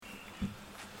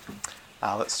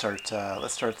Let's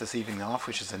start this evening off,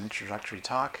 which is an introductory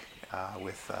talk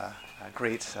with a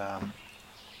great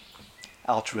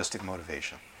altruistic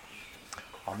motivation.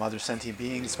 All mother sentient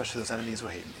beings, especially those enemies who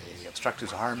hate me, obstruct those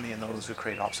who harm me, and those who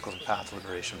create obstacles in the path to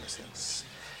liberation and omniscience.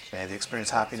 May they experience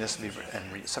happiness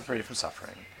and be separated from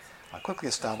suffering. Quickly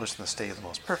established in the state of the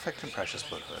most perfect and precious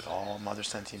Buddhahood. All mother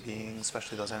sentient beings,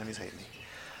 especially those enemies who hate me,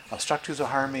 obstruct those who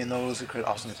harm me, and those who create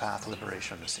obstacles in the path to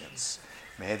liberation and omniscience.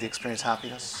 May they experience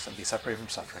happiness and be separated from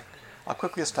suffering.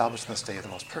 Quickly established in the state of the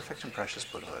most perfect and precious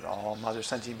Buddhahood. All mother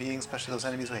sentient beings, especially those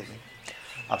enemies who hate me,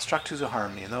 obstruct those who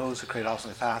harm me, and those who create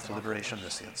obstacles in the path to liberation and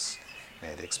omniscience.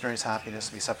 May they experience happiness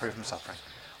and be separated from suffering.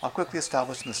 Quickly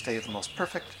established in the state of the most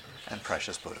perfect and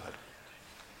precious Buddhahood.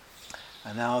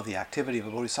 And now the activity of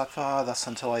a bodhisattva. Thus,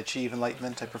 until I achieve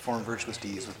enlightenment, I perform virtuous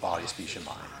deeds with body, speech, and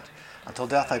mind. Until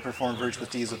death, I perform virtuous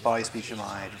deeds with body, speech, and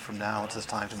mind. From now until this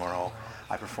time tomorrow,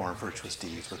 I perform virtuous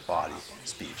deeds with body,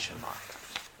 speech, and mind.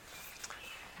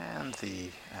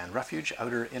 And refuge,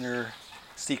 outer, inner,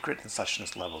 secret, and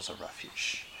suchness levels of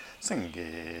refuge.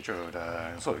 Singye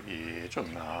chodang sogi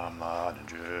chunga ma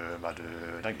denju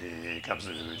madu dangi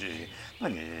kapsuji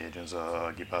nangi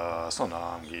junso gipa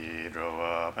sonam gi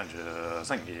drowa panju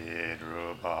sangi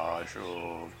drupa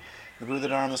shu. The Buddha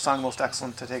Dharma, the song most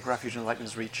excellent to take refuge in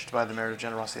enlightenment is reached by the merit of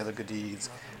generosity and other good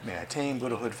deeds. May I attain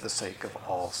Buddhahood for the sake of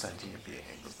all sentient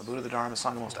beings. The Buddha Dharma, the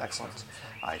song most excellent.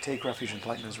 I take refuge in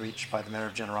enlightenment is reached by the merit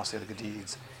of generosity and other good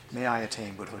deeds. May I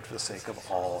attain Buddhahood for the sake of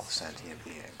all sentient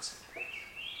beings.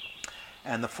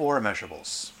 And the four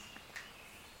immeasurables.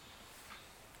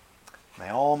 May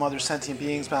all mother sentient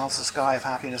beings balance the sky of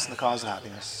happiness and the cause of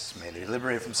happiness. May they be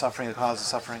liberated from suffering and the cause of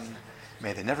suffering.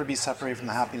 May they never be separated from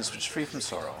the happiness which is free from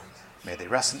sorrow. May they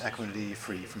rest in equanimity,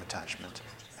 free from attachment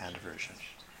and aversion.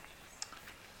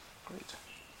 Great.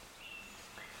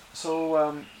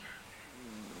 So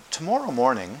tomorrow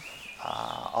morning,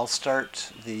 I'll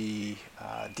start the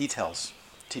details,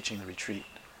 teaching the retreat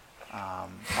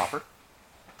proper.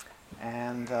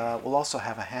 And we'll also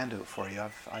have a handout for you.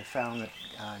 I found that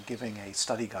giving a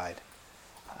study guide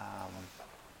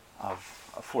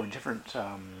for different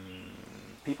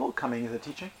people coming to the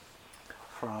teaching,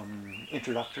 from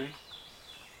introductory,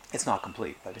 it's not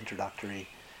complete, but introductory,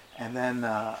 and then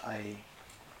a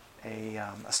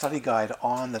study guide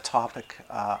on the topic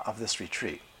of this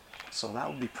retreat. So that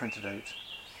will be printed out,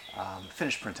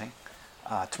 finished printing,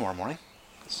 tomorrow morning.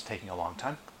 It's taking a long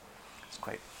time. It's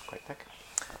quite thick.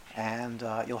 And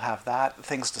you'll have that,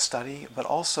 things to study, but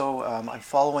also I'm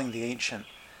following the ancient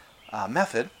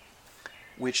method,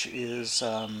 which is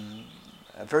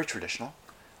very traditional,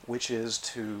 which is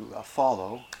to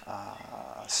follow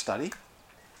study,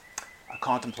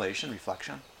 contemplation,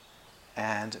 reflection,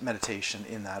 and meditation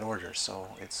in that order. So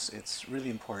it's really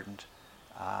important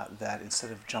that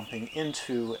instead of jumping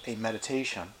into a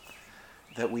meditation,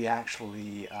 that we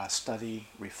actually study,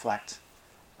 reflect,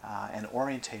 and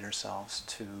orientate ourselves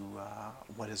to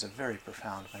what is a very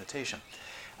profound meditation.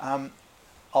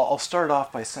 I'll start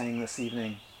off by saying this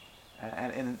evening,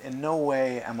 and in no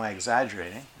way am I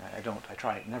exaggerating. I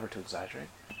try never to exaggerate,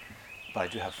 but I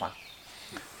do have fun.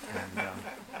 And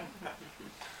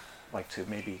like to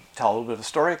maybe tell a little bit of a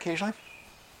story occasionally.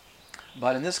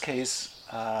 But in this case,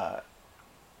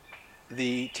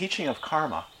 the teaching of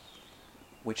karma,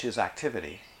 which is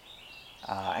activity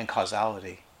and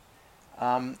causality,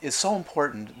 is so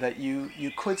important that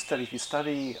you could study, if you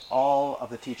study all of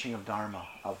the teaching of Dharma,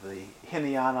 of the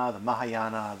Hinayana, the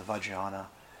Mahayana, the Vajrayana,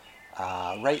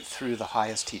 right through the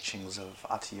highest teachings of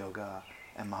Hatha Yoga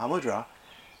and Mahamudra,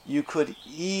 you could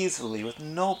easily, with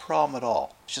no problem at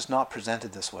all, it's just not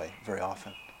presented this way very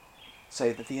often,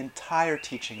 say that the entire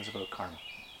teaching is about karma.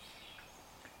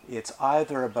 It's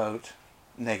either about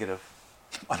negative,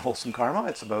 unwholesome karma,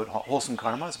 it's about wholesome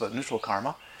karma, it's about neutral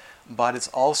karma, but it's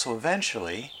also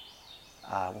eventually,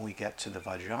 when we get to the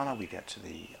Vajrayana, we get to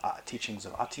the teachings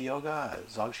of Hatha Yoga,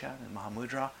 Dzogchen and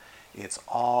Mahamudra, it's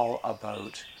all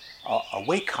about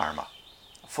awake karma,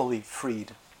 fully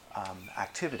freed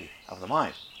activity of the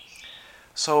mind.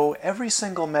 So every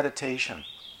single meditation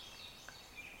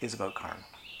is about karma.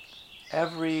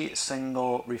 Every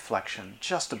single reflection,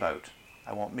 just about,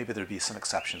 maybe there'll be some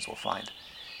exceptions we'll find,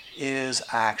 is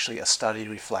actually a study,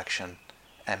 reflection,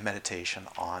 and meditation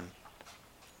on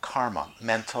karma,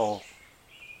 mental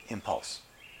impulse.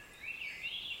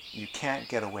 You can't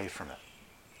get away from it.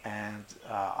 And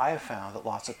I have found that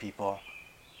lots of people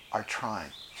are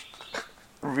trying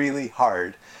really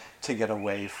hard to get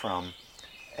away from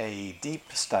a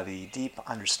deep study, deep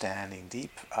understanding,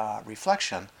 deep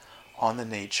reflection on the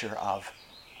nature of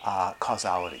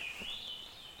causality.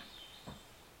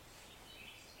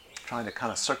 Trying to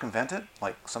kind of circumvent it,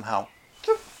 like somehow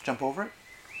jump over it.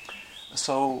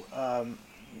 So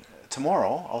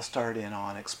tomorrow I'll start in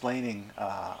on explaining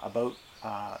about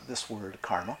this word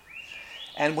karma.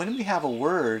 And when we have a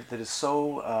word that is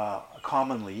so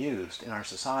commonly used in our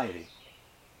society,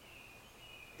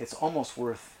 it's almost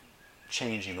worth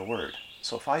changing the word.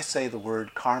 So if I say the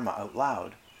word karma out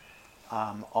loud,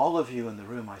 all of you in the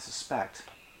room, I suspect,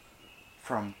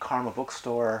 from Karma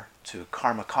Bookstore to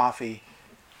Karma Coffee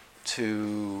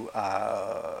to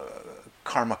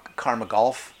Karma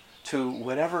Golf to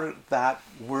whatever that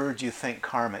word you think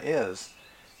karma is,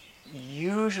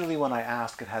 usually when I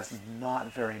ask, it has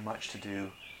not very much to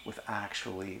do with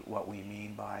actually what we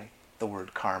mean by the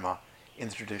word karma in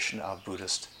the tradition of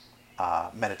Buddhist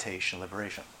meditation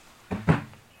liberation.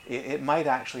 It might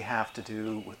actually have to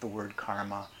do with the word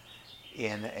karma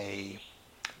in a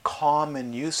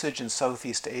common usage in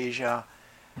Southeast Asia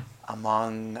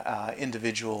among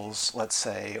individuals, let's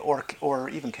say, or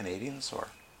even Canadians or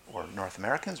North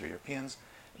Americans or Europeans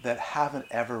that haven't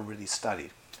ever really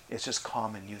studied. It's just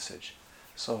common usage.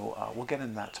 So we'll get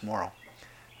into that tomorrow.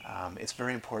 It's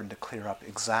very important to clear up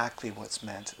exactly what's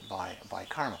meant by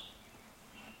karma.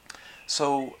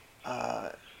 So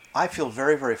I feel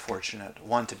very, very fortunate,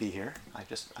 one, to be here. I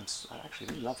actually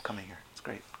really love coming here. It's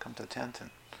great. Come to the tent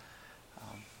and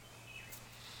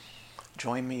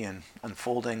join me in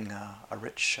unfolding a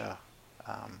rich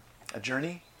a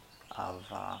journey of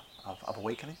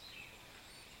awakening.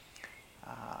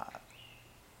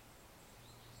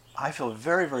 I feel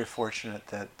very, very fortunate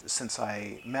that since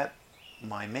I met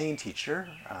my main teacher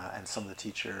and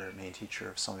main teacher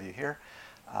of some of you here,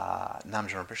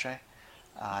 Namgyal Rinpoche.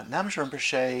 Namgyal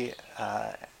Rinpoche,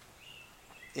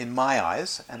 in my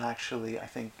eyes, and actually I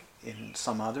think in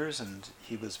some others, and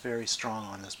he was very strong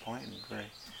on this point and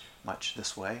very much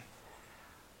this way,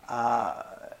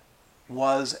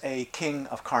 was a king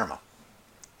of karma.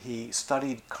 He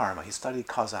studied karma, he studied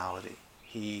causality,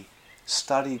 he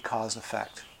studied cause and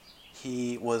effect.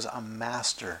 He was a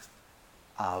master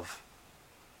of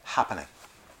happening.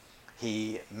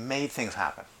 He made things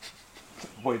happen.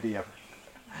 Boy, did he ever.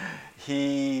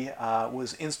 He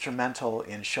was instrumental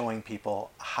in showing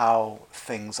people how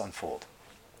things unfold.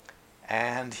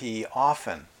 And he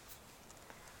often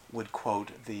would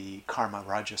quote the Karma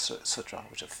Raja Sutra,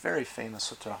 which is a very famous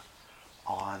sutra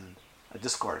on a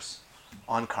discourse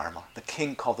on karma, the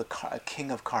king called the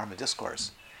King of Karma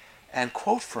discourse, and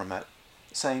quote from it,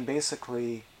 saying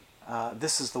basically,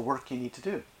 this is the work you need to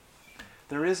do.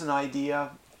 There is an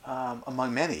idea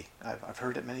among many, I've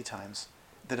heard it many times,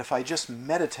 that if I just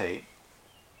meditate,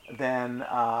 then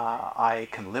I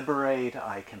can liberate,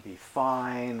 I can be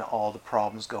fine, all the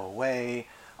problems go away,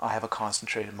 I have a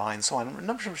concentrated mind, so on. And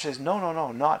Namgyal Rinpoche says, no,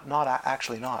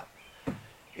 actually not.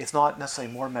 It's not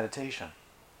necessarily more meditation.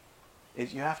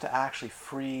 You have to actually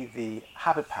free the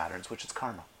habit patterns, which is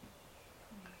karma.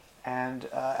 And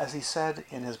as he said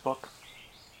in his book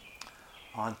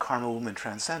on Karma, Womb, and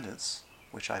Transcendence,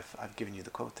 which I've given you the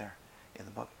quote there in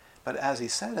the book, but as he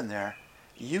said in there,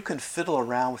 you can fiddle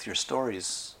around with your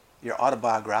stories, your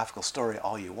autobiographical story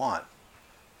all you want,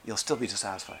 you'll still be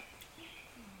dissatisfied.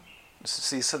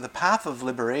 See, so the path of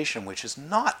liberation, which is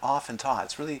not often taught,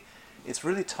 it's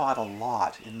really taught a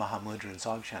lot in Mahamudra and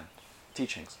Dzogchen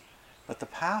teachings, but the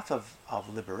path of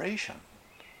liberation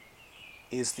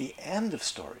is the end of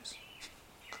stories,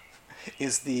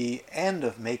 is the end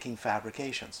of making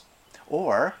fabrications.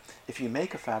 Or, if you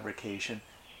make a fabrication,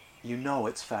 you know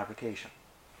it's fabrication.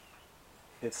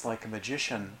 It's like a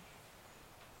magician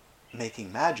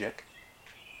making magic.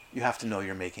 You have to know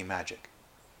you're making magic.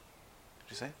 Did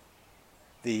you see?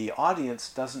 The audience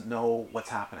doesn't know what's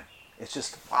happening. It's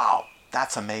just, wow,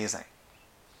 that's amazing.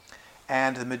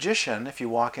 And the magician, if you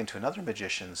walk into another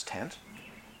magician's tent,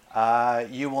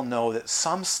 you will know that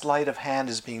some sleight of hand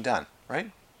is being done,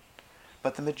 right?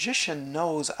 But the magician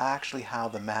knows actually how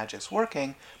the magic's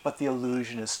working, but the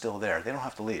illusion is still there. They don't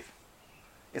have to leave.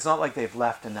 It's not like they've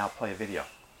left and now play a video.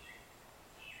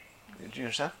 Do you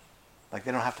understand? Like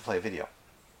they don't have to play a video.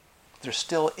 They're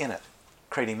still in it,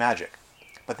 creating magic.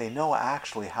 But they know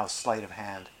actually how sleight of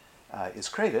hand is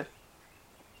created,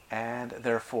 and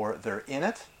therefore they're in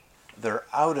it, they're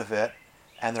out of it,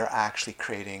 and they're actually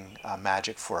creating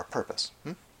magic for a purpose.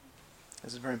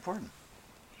 This is very important.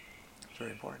 It's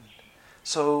very important.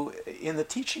 So in the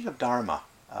teaching of Dharma,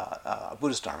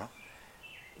 Buddhist Dharma,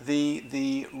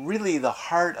 really the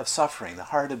heart of suffering, the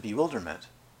heart of bewilderment,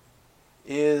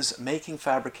 is making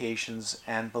fabrications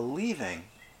and believing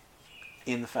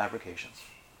in the fabrications.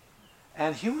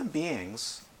 And human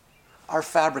beings are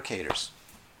fabricators.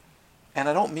 And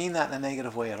I don't mean that in a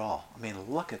negative way at all. I mean,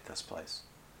 look at this place.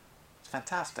 It's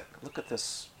fantastic. Look at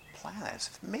this planet. It's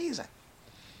amazing.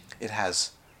 It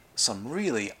has some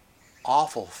really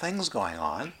awful things going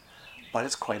on, but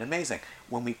it's quite amazing.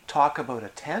 When we talk about a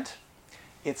tent,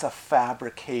 it's a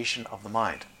fabrication of the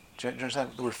mind. Do you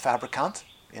understand the word fabrikant?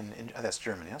 That's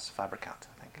German, yes? Fabrikant,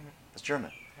 I think. It's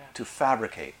German. Yeah. To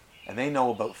fabricate. And they know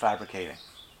about fabricating.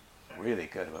 Really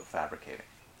good about fabricating.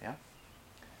 Yeah?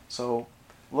 So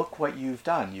look what you've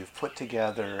done. You've put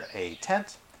together a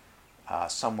tent.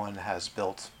 Someone has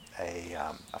built a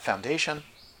foundation,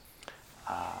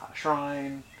 a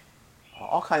shrine,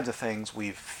 all kinds of things.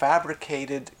 We've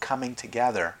fabricated coming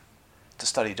together to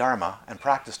study Dharma and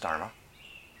practice Dharma.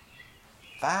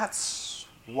 That's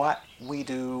what we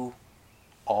do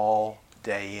all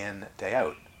day in, day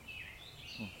out.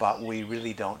 But we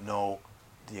really don't know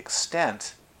the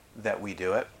extent that we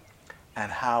do it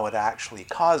and how it actually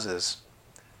causes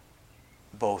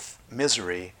both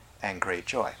misery and great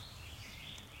joy.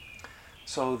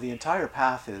 So the entire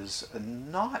path is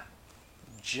not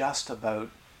just about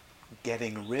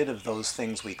getting rid of those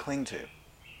things we cling to.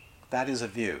 That is a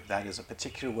view. That is a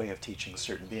particular way of teaching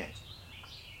certain beings,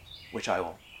 which I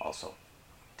will also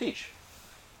teach.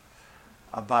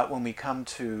 But when we come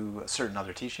to certain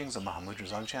other teachings of Mahamudra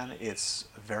Dzogchen, it's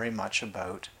very much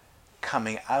about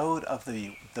coming out of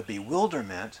the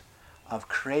bewilderment of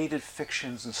created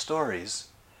fictions and stories,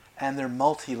 and they're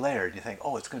multi-layered. You think,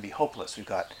 oh, it's going to be hopeless. We've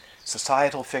got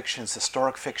societal fictions,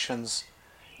 historic fictions,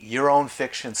 your own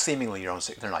fictions, seemingly your own.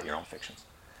 They're not your own fictions.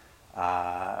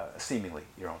 Seemingly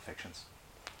your own fictions.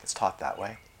 It's taught that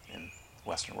way in the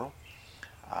Western world.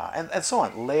 And so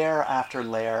on, layer after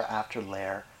layer after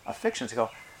layer of fictions. You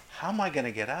go, how am I going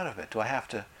to get out of it? Do I have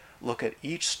to look at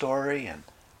each story and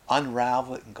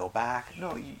unravel it and go back?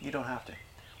 No, you don't have to.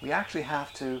 We actually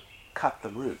have to cut the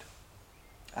root.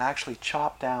 Actually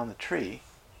chop down the tree.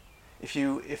 If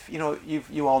you know,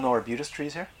 you all know arbutus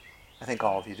trees here. I think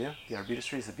all of you do. The arbutus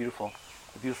trees, the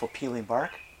beautiful peeling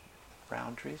bark,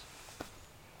 brown trees,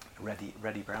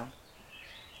 reddy brown.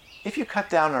 If you cut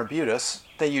down an arbutus,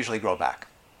 they usually grow back.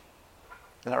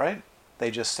 Is that right? They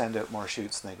just send out more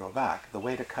shoots and they grow back. The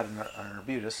way to cut an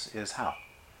arbutus is how?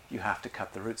 You have to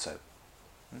cut the roots out.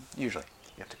 Usually,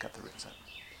 you have to cut the roots out.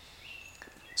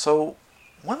 So,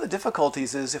 one of the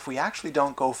difficulties is if we actually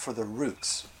don't go for the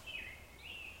roots,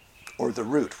 or the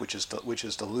root, which is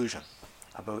delusion,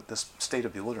 about this state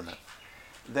of bewilderment,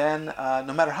 then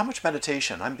no matter how much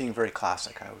meditation, I'm being very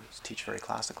classic, I always teach very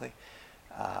classically,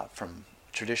 from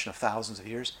a tradition of thousands of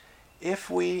years,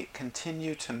 if we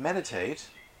continue to meditate,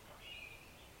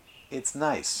 it's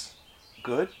nice,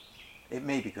 good, it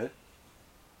may be good,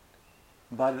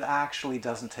 but it actually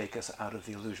doesn't take us out of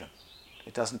the illusion.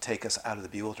 It doesn't take us out of the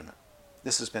bewilderment.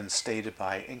 This has been stated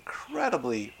by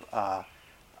incredibly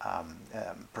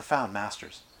profound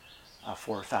masters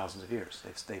for thousands of years.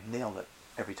 They've nailed it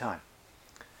every time.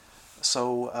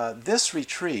 So this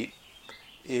retreat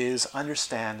is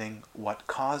understanding what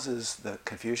causes the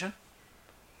confusion,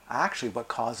 actually what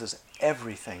causes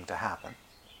everything to happen,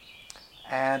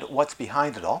 and what's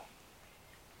behind it all,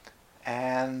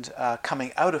 and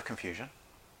coming out of confusion,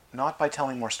 not by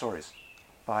telling more stories,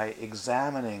 by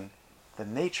examining the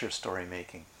nature of story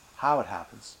making, how it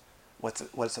happens, what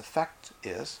its effect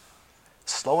is,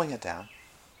 slowing it down,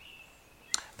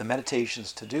 the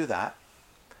meditations to do that,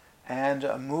 and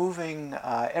moving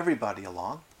everybody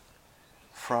along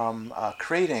from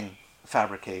creating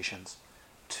fabrications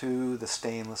to the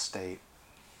stainless state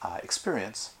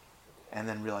experience, and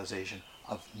then realization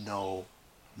of no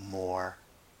more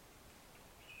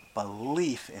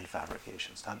belief in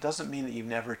fabrications. Now, it doesn't mean that you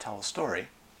never tell a story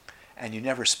and you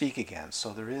never speak again.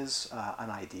 So there is an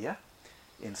idea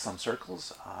in some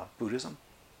circles, Buddhism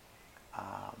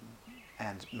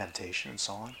and meditation and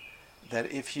so on,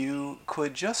 that if you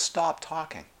could just stop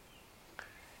talking,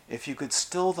 if you could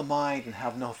still the mind and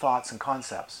have no thoughts and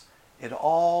concepts, it'd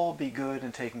all be good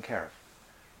and taken care of.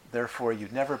 Therefore,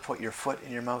 you'd never put your foot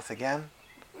in your mouth again.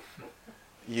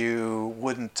 You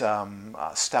wouldn't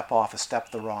step off a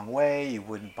step the wrong way. You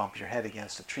wouldn't bump your head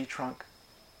against a tree trunk.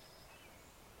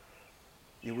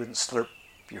 You wouldn't slurp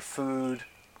your food.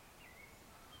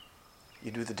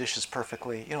 You do the dishes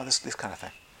perfectly. You know, this kind of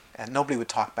thing. And nobody would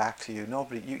talk back to you.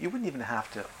 You wouldn't even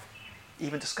have to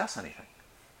even discuss anything.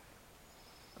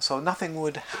 So nothing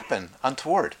would happen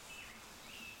untoward.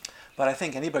 But I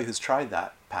think anybody who's tried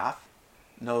that path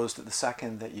knows that the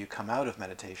second that you come out of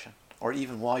meditation, or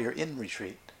even while you're in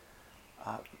retreat,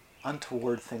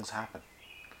 untoward things happen.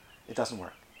 It doesn't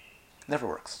work. Never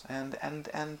works. And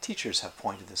teachers have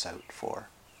pointed this out for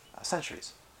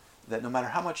centuries, that no matter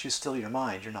how much you still your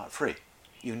mind, you're not free.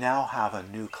 You now have a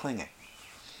new clinging.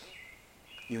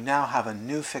 You now have a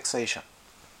new fixation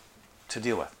to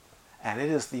deal with. And it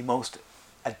is the most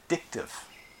addictive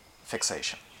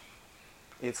fixation.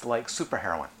 It's like super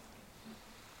heroin.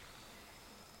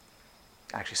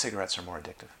 Actually, cigarettes are more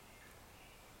addictive.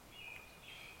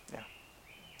 Yeah,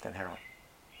 than heroin.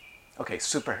 Okay,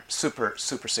 super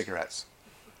cigarettes.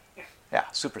 Yeah,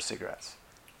 super cigarettes.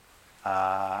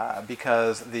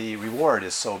 Because the reward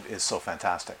is so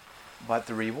fantastic. But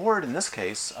the reward in this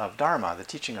case of Dharma, the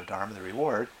teaching of Dharma, the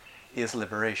reward is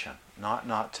liberation.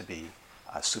 Not to be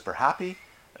super happy,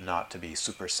 not to be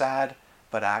super sad,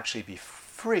 but actually be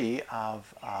free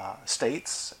of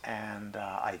states and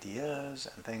ideas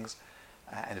and things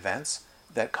and events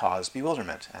that cause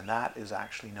bewilderment. And that is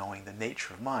actually knowing the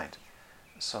nature of mind.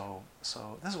 So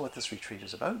this is what this retreat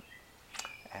is about.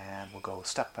 And we'll go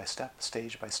step by step,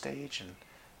 stage by stage, and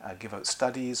give out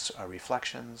studies,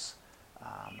 reflections,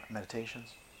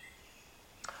 meditations.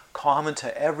 Common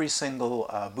to every single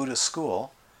Buddhist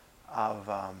school of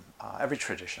every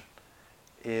tradition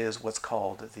is what's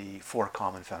called the Four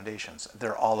Common Foundations.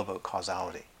 They're all about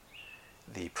causality.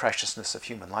 The preciousness of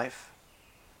human life,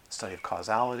 study of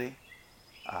causality,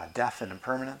 death and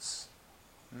impermanence.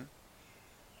 I'm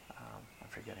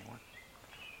forgetting one.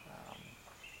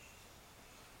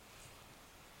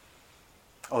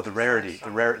 The rarity,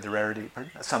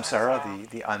 pardon? Samsara,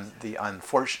 the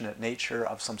unfortunate nature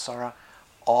of samsara.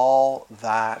 All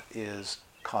that is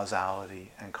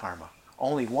causality and karma.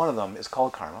 Only one of them is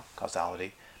called karma,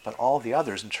 causality, but all the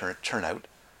others in turn out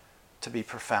to be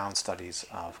profound studies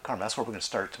of karma. That's where we're going to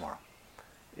start tomorrow,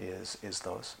 is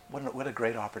those. What a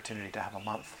great opportunity to have a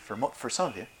month, for some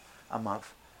of you, a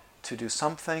month, to do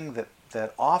something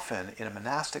that often in a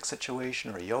monastic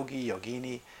situation or a yogi,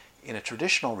 yogini, in a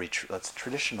traditional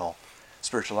traditional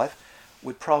spiritual life,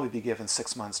 would probably be given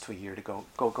 6 months to a year to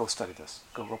go study this,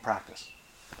 go practice.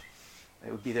 It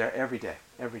would be there every day.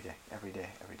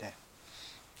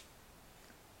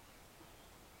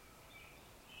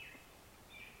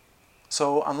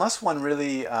 So unless one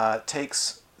really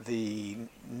takes the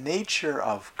nature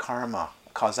of karma,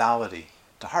 causality,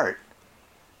 to heart,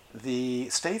 the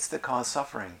states that cause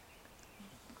suffering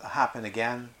happen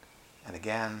again and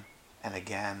again and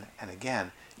again and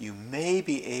again. You may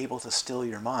be able to still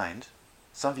your mind.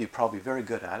 Some of you probably very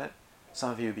good at it.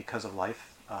 Some of you, because of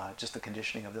life, just the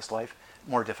conditioning of this life,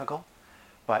 more difficult.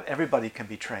 But everybody can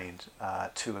be trained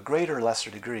to a greater or lesser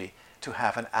degree to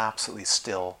have an absolutely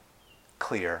still,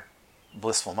 clear,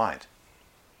 blissful mind.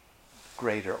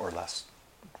 Greater or less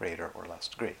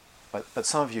degree. But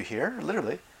some of you here,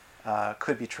 literally,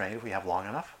 could be trained if we have long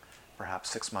enough,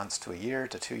 perhaps 6 months to a year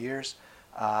to 2 years,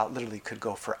 literally could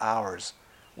go for hours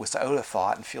without a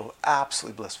thought and feel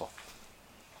absolutely blissful.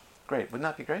 Great, wouldn't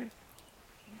that be great?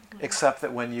 Except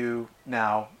that when you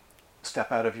now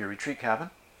step out of your retreat cabin,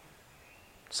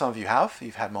 some of you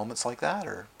you've had moments like that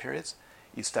or periods,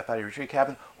 you step out of your retreat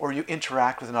cabin or you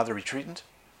interact with another retreatant,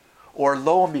 or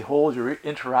lo and behold, you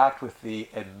interact with the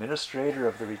administrator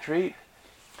of the retreat,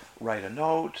 write a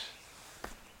note,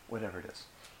 whatever it is.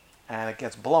 And it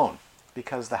gets blown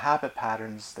because the habit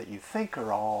patterns that you think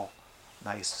are all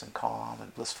nice and calm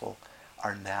and blissful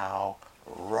are now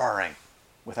roaring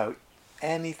without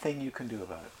anything you can do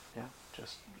about it. Yeah,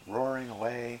 just roaring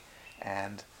away,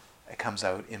 and it comes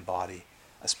out in body,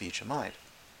 a speech, and mind.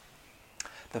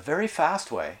 The very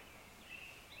fast way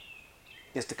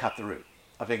is to cut the root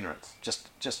of ignorance.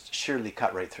 Just sheerly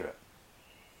cut right through it.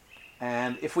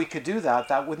 And if we could do that,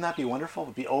 wouldn't that be wonderful? It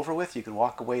would be over with. You could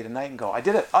walk away tonight and go, I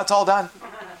did it. Oh, it's all done.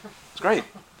 It's great.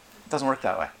 It doesn't work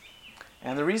that way.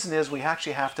 And the reason is we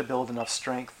actually have to build enough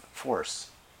strength, force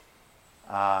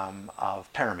of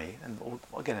parami, and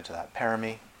we'll get into that.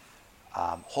 Parami,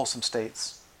 wholesome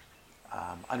states,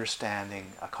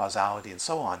 understanding causality, and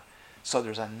so on. So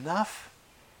there's enough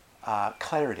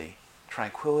clarity,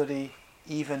 tranquility,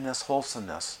 evenness,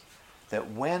 wholesomeness, that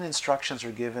when instructions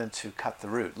are given to cut the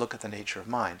root, look at the nature of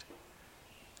mind,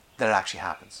 that it actually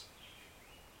happens.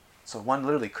 So one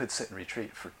literally could sit and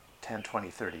retreat for 10, 20,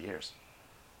 30 years.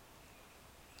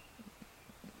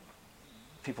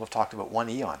 People have talked about 1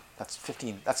 eon. That's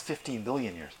 15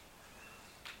 billion years.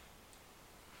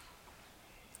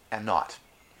 And not.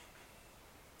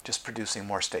 Just producing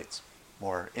more states,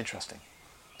 more interesting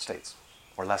states,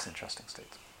 or less interesting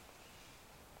states.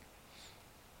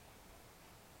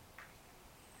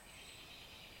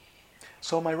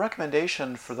 So my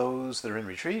recommendation for those that are in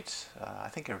retreat, I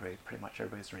think pretty much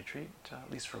everybody's in retreat,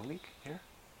 at least for a week here,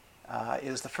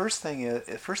 is the first thing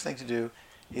to do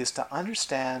is to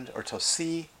understand or to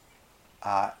see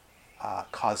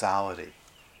causality.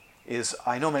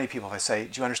 I know many people, if I say,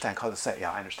 do you understand causality? They say,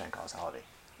 yeah, I understand causality.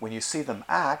 When you see them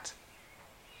act,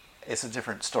 it's a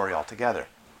different story altogether.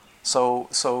 So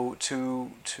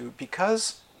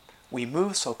because we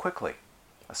move so quickly,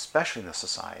 especially in this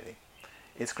society,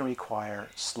 it's going to require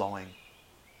slowing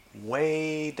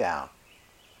way down.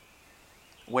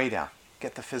 Way down.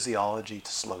 Get the physiology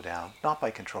to slow down, not by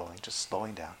controlling, just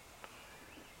slowing down.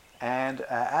 And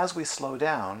as we slow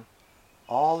down,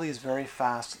 all these very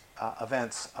fast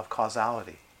events of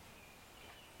causality,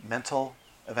 mental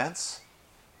events,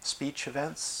 speech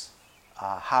events,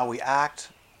 how we act,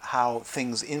 how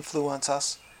things influence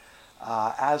us,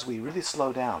 as we really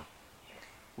slow down,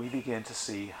 we begin to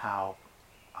see how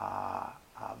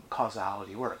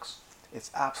causality works.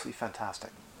 It's absolutely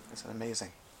fantastic. It's an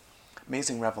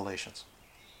amazing revelations.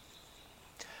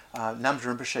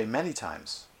 Namgyal Rinpoche many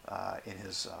times in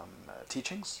his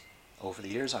teachings over the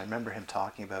years, I remember him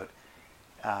talking about,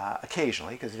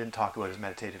 occasionally, because he didn't talk about his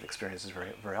meditative experiences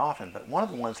very often, but one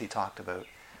of the ones he talked about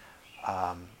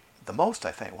the most,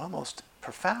 I think, one of the most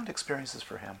profound experiences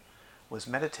for him was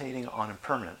meditating on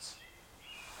impermanence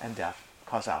and death,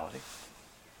 causality,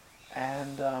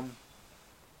 and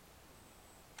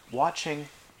watching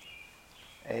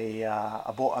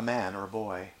a man or a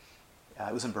boy,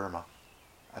 it was in Burma,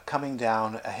 coming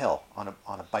down a hill on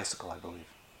a bicycle, I believe,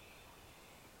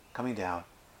 coming down,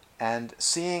 and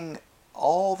seeing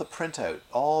all the printout,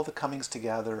 all the comings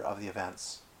together of the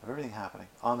events, of everything happening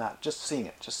on that, just seeing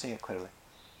it clearly.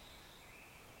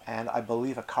 And I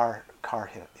believe a car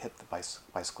hit the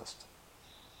bicyclist.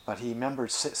 But he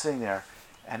remembered sitting there,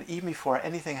 and even before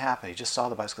anything happened, he just saw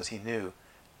the bicyclist, he knew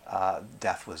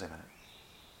death was imminent.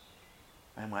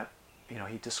 And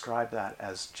he described that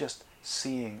as just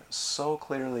seeing so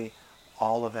clearly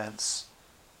all events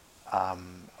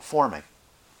forming,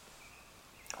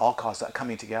 all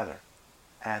coming together,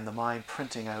 and the mind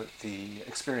printing out the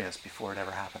experience before it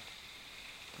ever happened.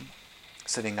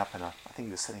 Sitting up I think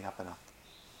he was sitting up in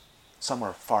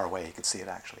somewhere far away, you could see it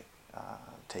actually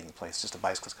taking place, just a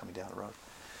bicyclist coming down the road.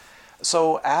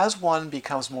 So as one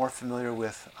becomes more familiar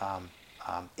with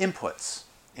inputs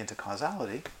into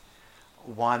causality,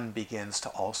 one begins to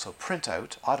also print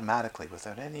out automatically,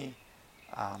 without any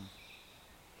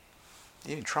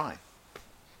even trying,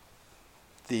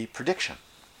 the prediction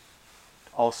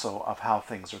also of how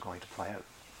things are going to play out.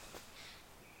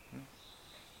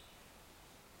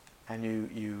 And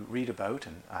you read about,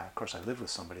 and of course I lived with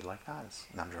somebody like that, it's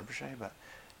Namgyal Rinpoche,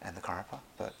 and the Karma,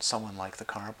 but someone like the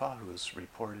Karma who was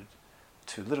reported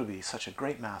to literally be such a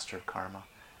great master of karma,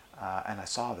 and I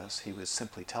saw this, he would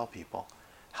simply tell people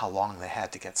how long they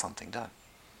had to get something done,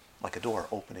 like a door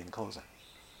opening and closing,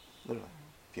 literally.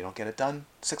 If you don't get it done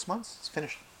 6 months, it's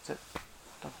finished. That's it.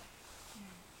 Done.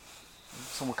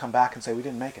 Someone will come back and say, we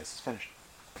didn't make it. It's finished.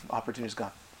 Opportunity's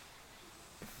gone.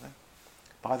 Okay.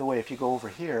 By the way, if you go over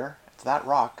here, to that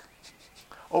rock,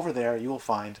 over there you will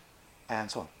find,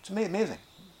 and so on. It's amazing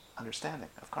understanding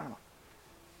of karma.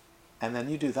 And then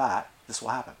you do that, this will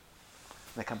happen.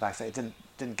 And they come back and say, it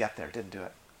didn't get there, didn't do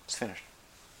it. It's finished.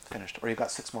 It's finished. Or you've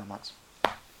got 6 more months.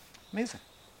 Amazing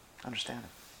understanding.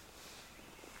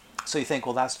 So you think,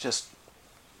 well, that's just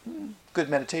good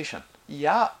meditation.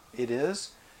 Yeah, it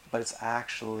is, but it's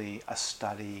actually a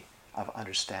study of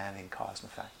understanding cause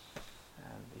and effect.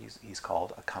 And he's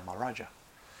called a Kama Raja.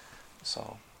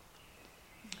 So,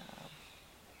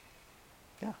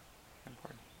 yeah,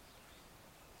 important.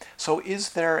 So is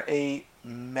there a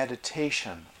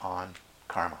meditation on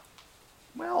karma?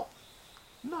 Well,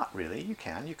 not really. You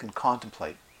can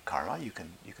contemplate karma. You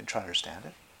can try to understand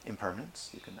it. Impermanence.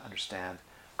 You can understand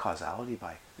causality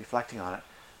by reflecting on it.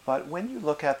 But when you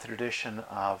look at the tradition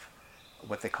of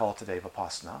what they call today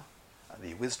Vipassana,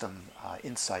 the wisdom,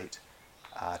 insight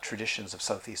traditions of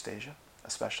Southeast Asia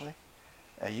especially,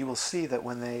 you will see that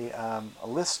when they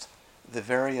list the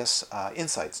various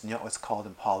insights, what's called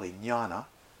in Pali jnana,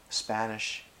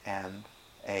 Spanish and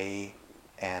A,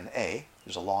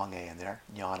 there's a long A in there,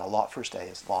 jnana, first A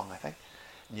is long, I think,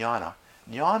 jnana.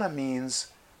 Jnana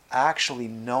means actually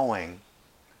knowing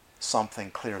something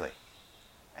clearly.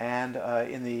 And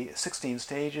in the 16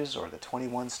 stages or the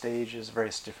 21 stages,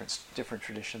 various different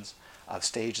traditions of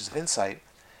stages of insight,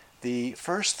 the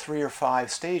first 3 or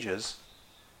 5 stages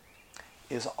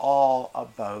is all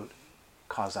about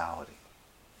causality,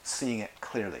 seeing it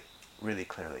clearly, really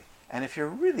clearly. And if you're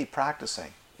really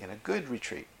practicing in a good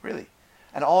retreat, really,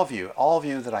 and all of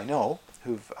you that I know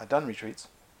who've done retreats,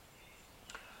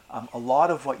 a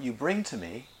lot of what you bring to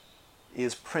me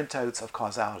is printouts of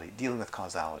causality, dealing with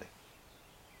causality.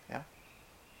 Yeah?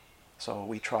 So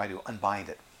we try to unbind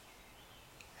it.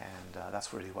 And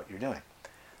that's really what you're doing.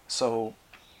 So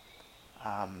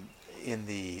in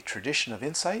the tradition of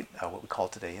insight, what we call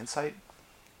today insight,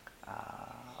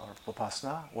 or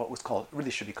Vipassana, what was called,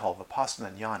 really should be called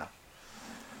Vipassana Jnana.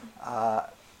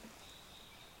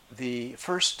 the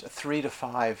first 3 to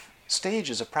 5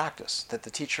 stages of practice that the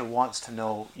teacher wants to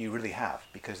know you really have,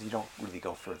 because you don't really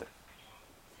go further.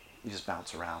 You just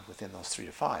bounce around within those 3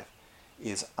 to 5,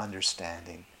 is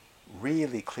understanding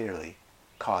really clearly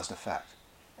cause and effect.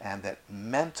 And that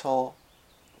mental,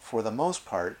 for the most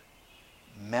part,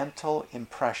 mental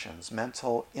impressions,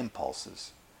 mental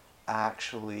impulses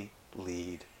actually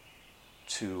lead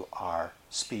to our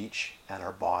speech and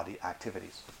our body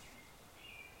activities.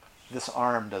 This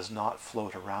arm does not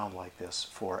float around like this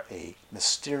for a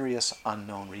mysterious,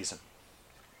 unknown reason.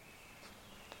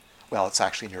 Well, it's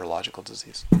actually a neurological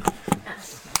disease.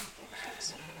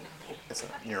 It's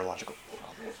a neurological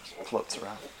problem. It floats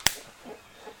around.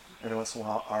 Every once in a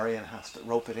while, Aryan has to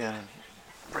rope it in and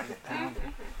bring it down.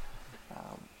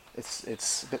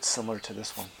 It's a bit similar to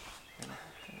this one.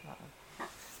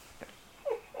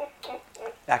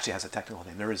 It actually has a technical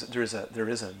name. There is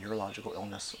a neurological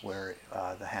illness where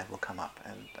the hand will come up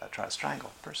and try to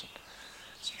strangle a person.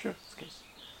 It's true.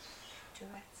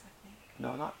 Tourette's, I think.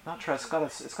 No, not Tourette's.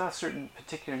 It's got a certain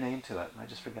particular name to it. I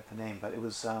just forget the name, but it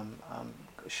was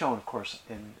shown, of course,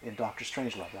 in Dr.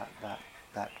 Strangelove,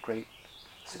 that great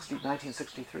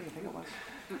 1963, I think it was.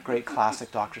 Great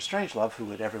classic Dr. Strangelove, who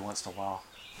would every once in a while,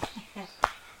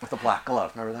 with a black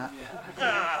glove, remember that?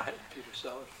 Yeah. Peter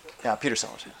Sellers. Yeah, Peter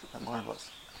Sellers. Marvelous.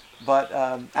 But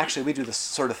actually, we do this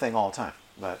sort of thing all the time,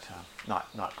 but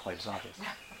not quite as obvious.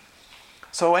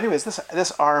 So, anyways,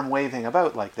 this arm waving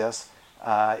about like this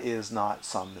is not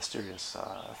some mysterious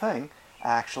thing.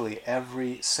 Actually,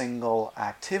 every single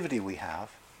activity we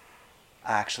have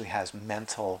actually has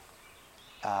mental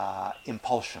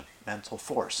impulsion, mental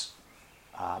force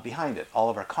behind it. All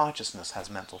of our consciousness has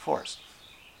mental force.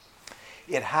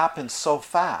 It happens so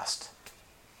fast.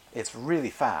 It's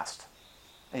really fast.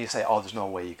 And you say, oh, there's no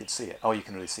way you could see it. Oh, you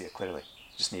can really see it clearly.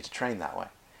 You just need to train that way.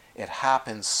 It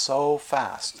happens so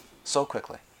fast, so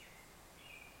quickly,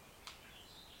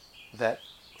 that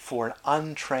for an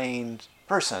untrained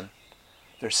person,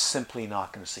 they're simply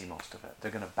not going to see most of it.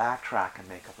 They're going to backtrack and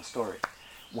make up a story.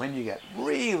 When you get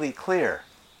really clear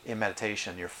in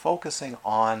meditation, you're focusing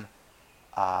on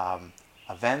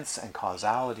events and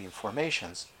causality and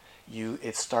formations,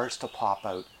 it starts to pop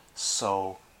out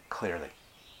so clearly.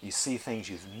 You see things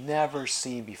you've never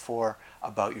seen before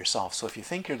about yourself. So if you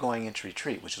think you're going into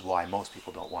retreat, which is why most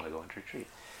people don't want to go into retreat,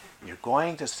 you're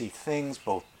going to see things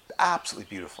both absolutely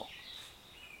beautiful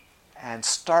and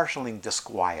startling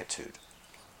disquietude.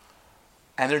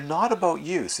 And they're not about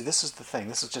you. See, this is the thing.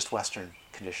 This is just Western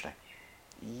conditioning.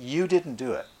 You didn't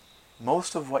do it.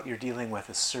 Most of what you're dealing with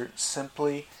is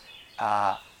simply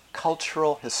a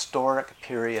cultural, historic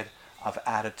period of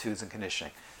attitudes and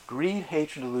conditioning. Greed,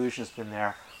 hatred, delusion has been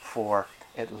there for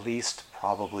at least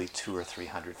probably 200,000 or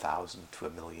 300,000 to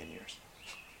 1 million years.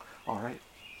 All right?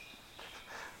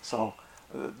 So,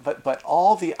 but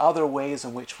all the other ways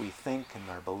in which we think and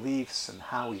our beliefs and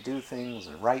how we do things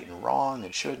and right and wrong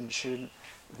and shouldn't,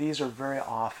 these are very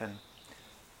often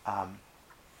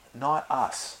not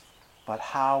us, but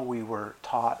how we were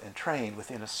taught and trained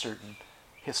within a certain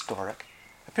historic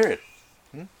period.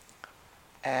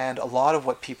 And a lot of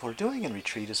what people are doing in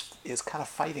retreat is kind of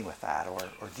fighting with that or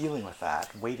dealing with that,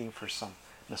 waiting for some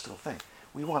mystical thing.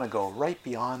 We want to go right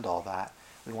beyond all that.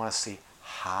 We want to see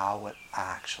how it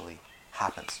actually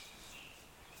happens,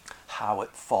 how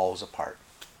it falls apart.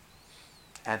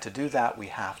 And to do that, we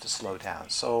have to slow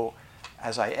down. So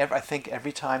as I think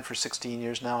every time for 16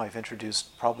 years now, I've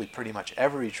introduced probably pretty much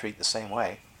every retreat the same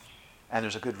way. And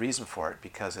there's a good reason for it,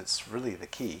 because it's really the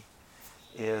key,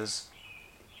 is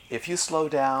if you slow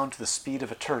down to the speed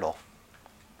of a turtle,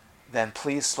 then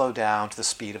please slow down to the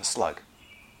speed of a slug.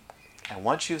 And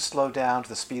once you slow down to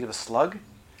the speed of a slug,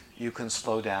 you can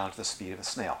slow down to the speed of a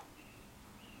snail.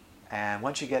 And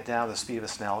once you get down to the speed of a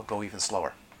snail, go even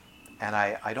slower. And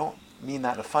I don't mean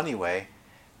that in a funny way.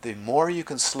 The more you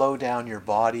can slow down your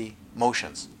body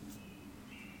motions,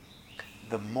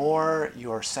 the more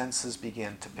your senses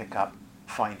begin to pick up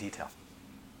fine detail.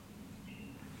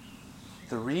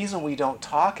 The reason we don't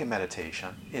talk in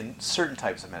meditation, in certain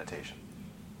types of meditation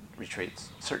retreats,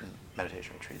 certain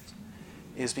meditation retreats,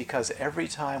 is because every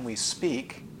time we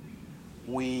speak,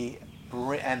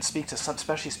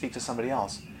 especially speak to somebody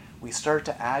else, we start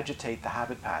to agitate the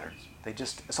habit patterns.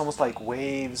 It's almost like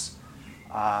waves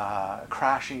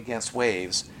crashing against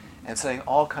waves and setting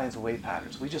all kinds of wave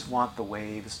patterns. We just want the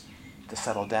waves to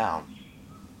settle down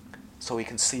so we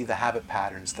can see the habit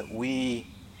patterns that we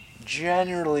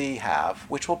generally have,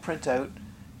 which will print out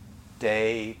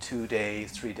day, 2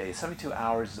 days, 3 days. 72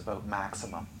 hours is about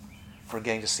maximum for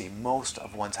getting to see most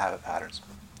of one's habit patterns.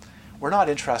 We're not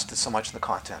interested so much in the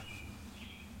content.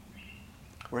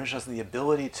 We're interested in the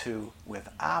ability to, with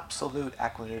absolute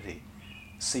equanimity,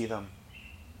 see them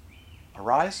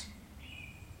arise,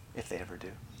 if they ever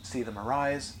do. See them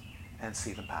arise and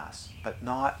see them pass. But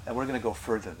not, and we're going to go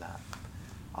further than that.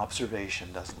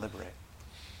 Observation doesn't liberate.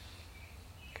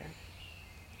 Okay?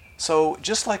 So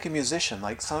just like a musician,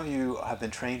 like some of you have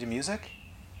been trained in music,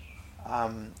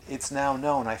 it's now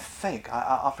known, I think,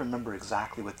 I often remember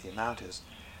exactly what the amount is,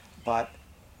 but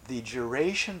the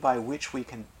duration by which we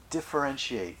can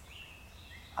differentiate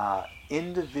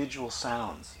individual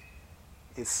sounds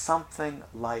is something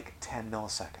like 10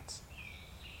 milliseconds.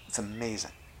 It's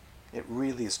amazing. It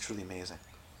really is truly amazing.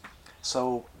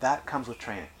 So that comes with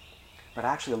training. But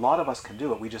actually a lot of us can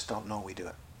do it, we just don't know we do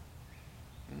it.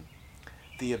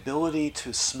 The ability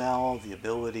to smell, the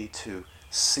ability to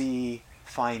see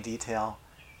fine detail,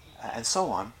 and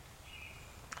so on,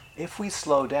 if we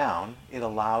slow down, it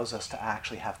allows us to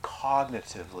actually have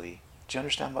cognitively, do you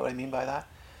understand what I mean by that?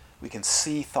 We can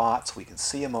see thoughts, we can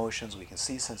see emotions, we can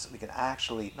see sense, we can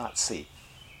actually not see,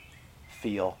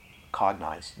 feel,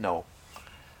 cognize, know,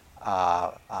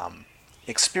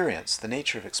 experience, the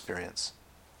nature of experience,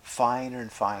 finer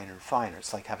and finer and finer.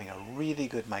 It's like having a really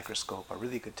good microscope, a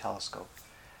really good telescope.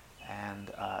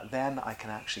 And then I can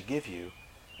actually give you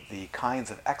the kinds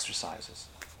of exercises,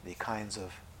 the kinds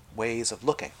of ways of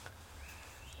looking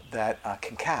that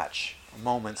can catch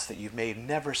moments that you may have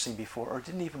never seen before or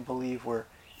didn't even believe were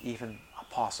even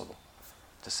possible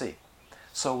to see.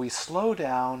 So we slow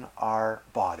down our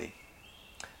body.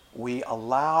 We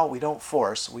don't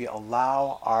force, we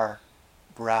allow our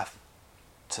breath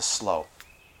to slow.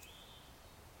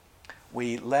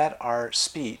 We let our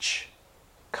speech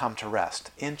come to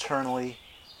rest, internally,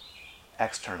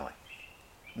 externally.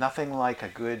 Nothing like a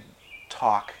good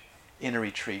talk in a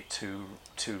retreat to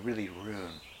really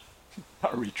ruin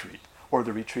a retreat or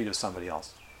the retreat of somebody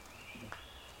else.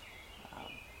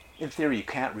 In theory, you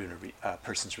can't ruin a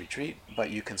person's retreat, but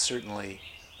you can certainly,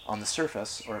 on the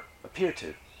surface, or appear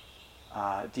to,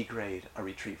 degrade a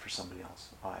retreat for somebody else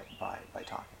by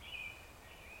talking.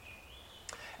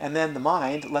 And then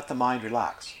let the mind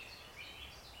relax.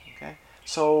 Okay?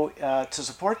 So to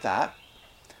support that,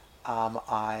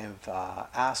 I've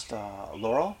asked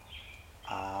Laurel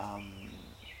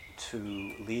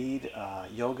to lead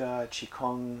yoga,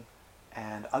 qigong,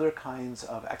 and other kinds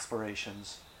of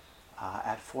explorations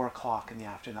at 4 o'clock in the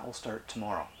afternoon. That will start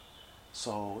tomorrow.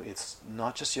 So it's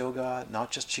not just yoga, not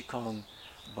just qigong,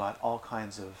 but all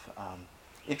kinds of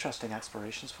interesting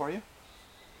explorations for you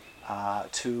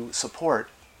to support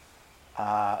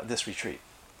this retreat.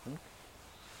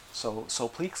 So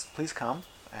please come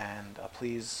and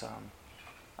please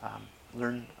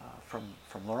learn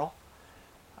from Laurel,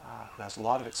 who has a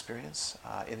lot of experience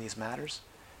in these matters,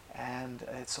 and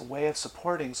it's a way of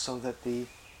supporting so that the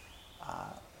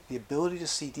ability to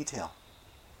see detail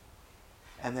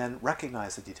and then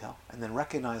recognize the detail and then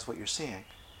recognize what you're seeing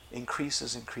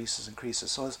increases.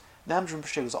 So as Namgyal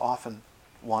Rinpoche was often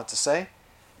wont to say,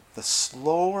 the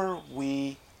slower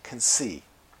we can see,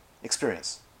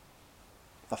 experience,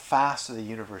 the faster the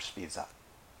universe speeds up.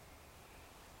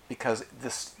 Because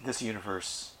this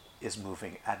universe is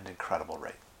moving at an incredible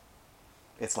rate.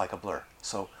 It's like a blur.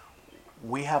 So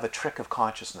we have a trick of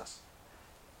consciousness.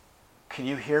 Can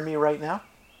you hear me right now?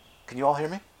 Can you all hear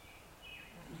me?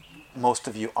 Most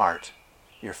of you aren't.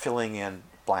 You're filling in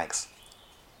blanks.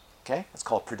 Okay? It's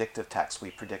called predictive text. We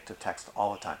predictive text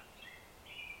all the time.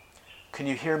 Can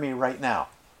you hear me right now?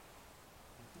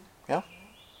 Yeah?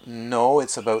 No,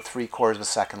 it's about 3/4 of a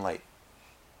second late.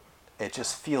 It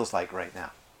just feels like right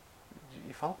now.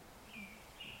 You follow?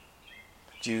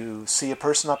 Do you see a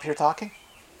person up here talking?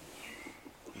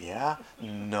 Yeah?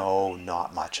 No,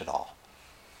 not much at all.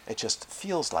 It just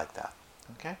feels like that.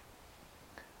 Okay?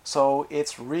 So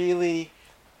it's really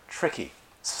tricky,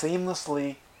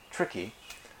 seamlessly tricky,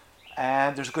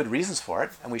 and there's good reasons for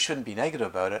it, and we shouldn't be negative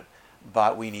about it,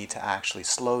 but we need to actually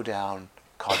slow down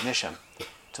cognition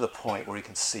to the point where we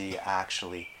can see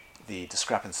actually the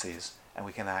discrepancies, and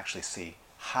we can actually see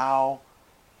how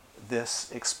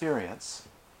this experience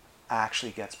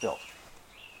actually gets built.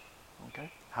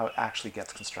 Okay? How it actually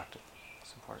gets constructed.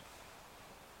 It's important.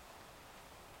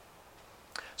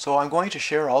 So I'm going to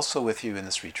share also with you in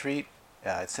this retreat,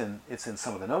 it's in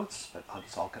some of the notes, but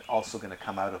it's also going to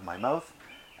come out of my mouth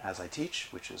as I teach,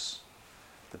 which is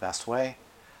the best way.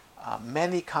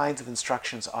 Many kinds of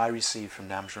instructions I received from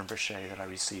Namgyal Rinpoche that I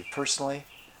received personally,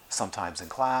 sometimes in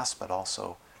class, but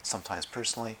also sometimes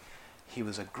personally. He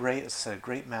was a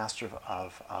great master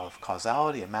of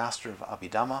causality, a master of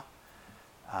Abhidhamma,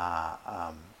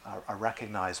 a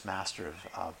recognized master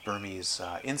of Burmese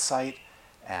insight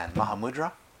and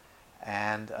Mahamudra,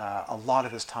 And a lot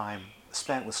of his time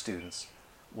spent with students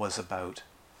was about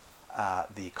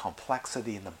the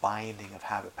complexity and the binding of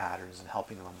habit patterns and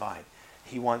helping them unbind.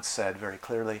 He once said very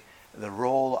clearly, the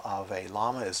role of a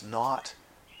Lama is not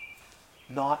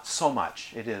so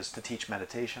much, it is to teach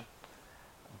meditation,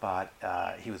 but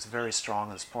he was very strong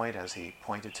on this point as he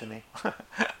pointed to me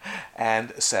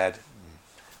and said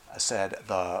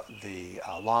the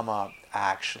Lama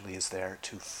actually is there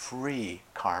to free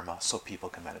karma so people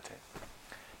can meditate.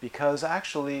 Because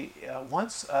actually,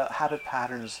 once habit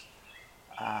patterns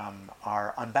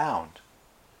are unbound,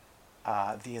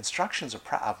 the instructions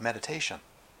of meditation,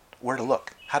 where to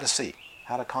look, how to see,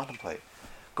 how to contemplate,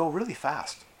 go really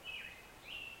fast.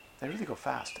 They really go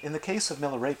fast. In the case of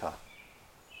Milarepa,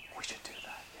 we should do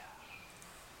that, yeah.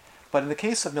 But in the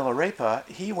case of Milarepa,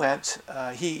 he went,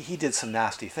 he did some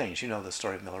nasty things. You know the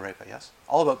story of Milarepa, yes?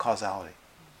 All about causality.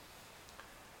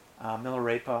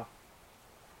 Milarepa,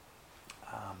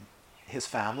 his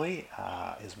family,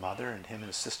 his mother and him and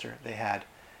his sister, they had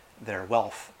their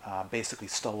wealth basically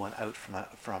stolen out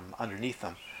from underneath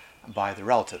them by the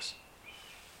relatives.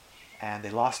 And they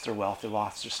lost their wealth, they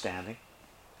lost their standing.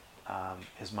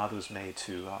 His mother was made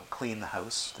to clean the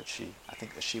house that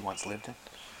she once lived in,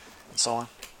 and so on.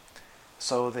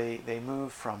 So they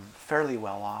moved from fairly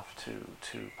well off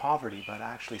to poverty, but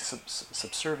actually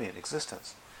subservient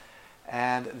existence.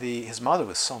 And his mother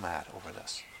was so mad over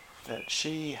this that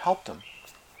she helped him,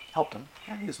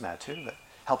 and he was mad too, but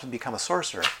helped him become a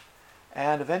sorcerer.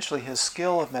 And eventually his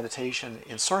skill of meditation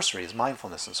in sorcery, his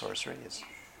mindfulness in sorcery, his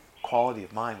quality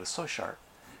of mind was so sharp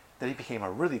that he became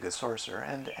a really good sorcerer.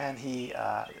 And he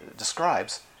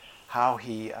describes how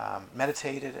he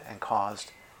meditated and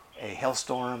caused a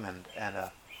hailstorm and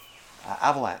a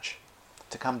avalanche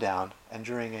to come down, and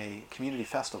during a community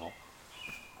festival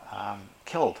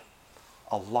killed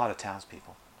a lot of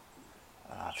townspeople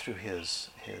through his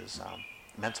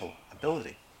mental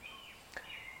ability.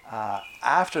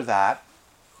 After that,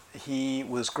 he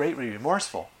was greatly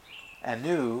remorseful and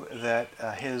knew that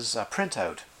his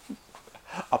printout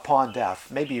upon death,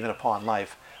 maybe even upon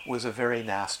life, was a very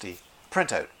nasty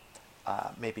printout,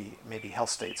 maybe health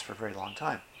states for a very long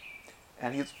time.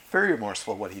 And he was very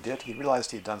remorseful of what he did. He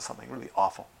realized he had done something really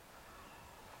awful.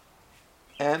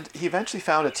 And he eventually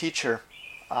found a teacher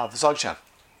of Dzogchen,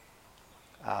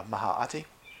 Maha'ati,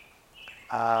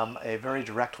 a very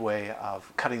direct way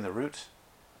of cutting the root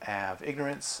of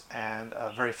ignorance and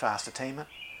very fast attainment.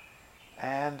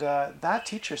 And that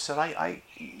teacher said,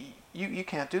 you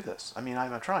can't do this. I mean,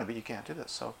 I'm trying, but you can't do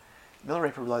this. So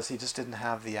Milarepa realized he just didn't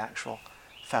have the actual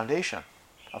foundation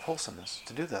of wholesomeness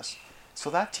to do this. So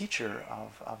that teacher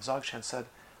of Dzogchen said,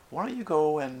 why don't you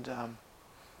go and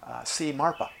see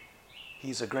Marpa?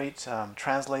 He's a great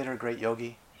translator, great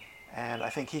yogi, and I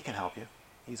think he can help you.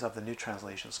 He's of the New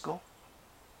Translation School.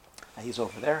 And he's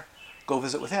over there. Go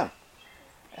visit with him.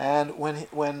 And when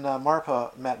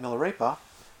Marpa met Milarepa,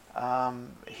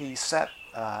 he set,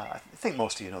 I think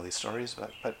most of you know these stories,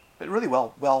 but really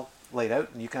well laid out,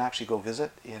 and you can actually go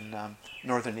visit in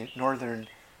northern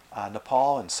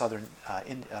Nepal and southern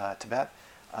Tibet,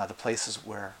 the places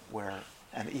where,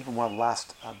 and even one of the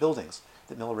last buildings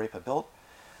that Milarepa built.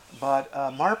 But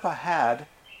Marpa had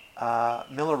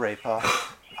Milarepa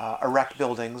erect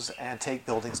buildings and take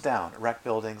buildings down, erect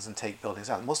buildings and take buildings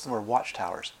down. Most of them were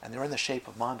watchtowers, and they were in the shape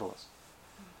of mandalas.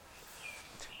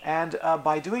 And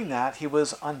by doing that, he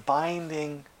was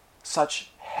unbinding such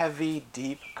heavy,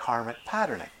 deep karmic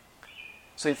patterning.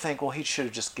 So you'd think, well, he should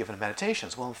have just given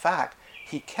meditations. Well, in fact,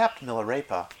 he kept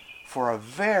Milarepa for a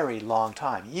very long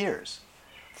time, years,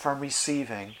 from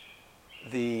receiving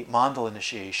the mandala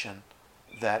initiation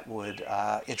that would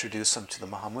introduce him to the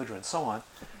Mahamudra and so on.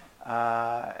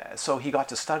 So he got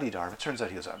to study Dharma. It turns out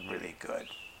he was really good.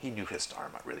 He knew his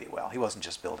Dharma really well. He wasn't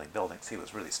just building buildings, he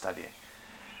was really studying.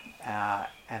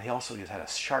 And he also had a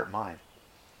sharp mind.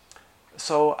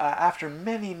 So after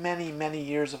many, many, many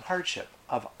years of hardship,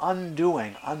 of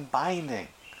unbinding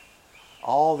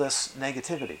all this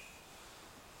negativity,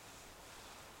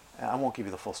 I won't give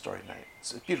you the full story tonight.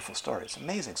 It's a beautiful story. It's an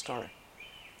amazing story.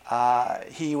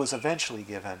 He was eventually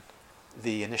given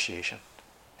the initiation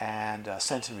and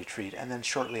sent in retreat. And then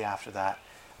shortly after that,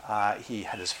 he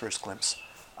had his first glimpse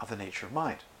of the nature of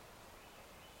mind.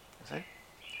 You see?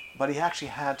 But he actually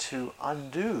had to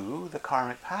undo the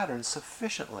karmic pattern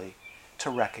sufficiently to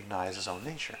recognize his own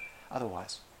nature.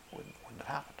 Otherwise, it wouldn't have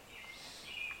happened.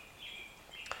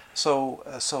 So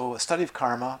a study of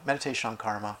karma, meditation on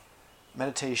karma,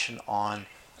 meditation on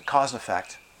cause and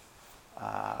effect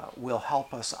will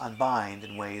help us unbind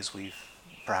in ways we've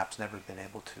perhaps never been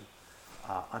able to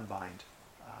unbind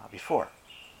before.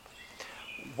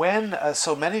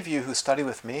 So many of you who study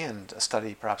with me and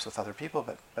study perhaps with other people,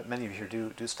 but many of you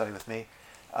here do study with me.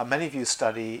 Many of you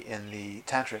study in the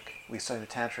Tantric. We study the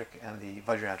Tantric and the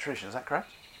Vajrayana tradition. Is that correct?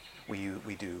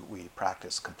 We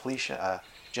practice completion,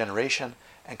 generation,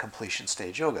 and completion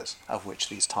stage yogas, of which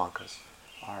these tankas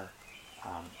are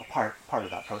a part of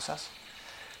that process.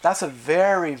 That's a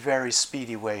very, very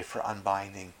speedy way for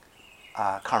unbinding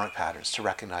karmic patterns to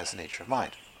recognize the nature of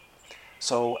mind.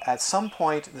 So at some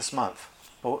point this month,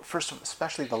 but first,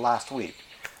 especially the last week,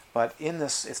 but in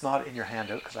this, it's not in your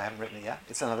handout because I haven't written it yet.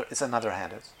 It's another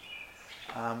handout.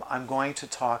 I'm going to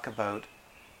talk about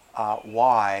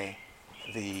why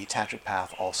the tantric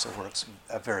path also works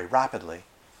very rapidly,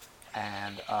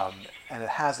 and it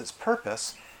has its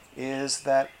purpose is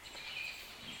that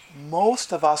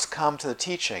most of us come to the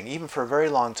teaching, even for a very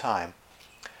long time,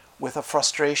 with a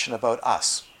frustration about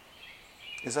us.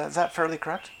 Is that fairly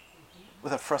correct?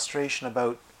 With a frustration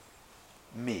about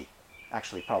me.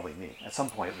 Actually, probably me. At some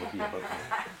point it would be about me.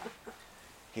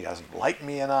 He doesn't like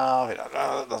me enough, he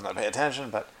doesn't pay attention,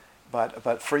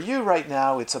 but for you right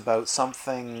now it's about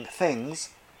things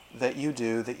that you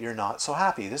do that you're not so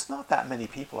happy. There's not that many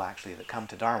people actually that come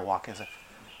to Dharma walk and say,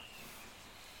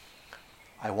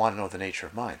 I want to know the nature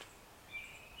of mind.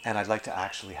 And I'd like to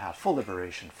actually have full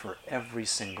liberation for every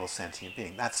single sentient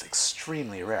being. That's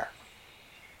extremely rare.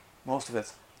 Most of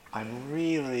it's, I'm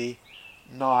really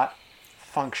not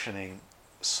functioning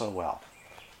so well.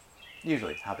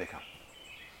 Usually how they come.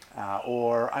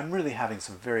 Or I'm really having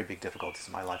some very big difficulties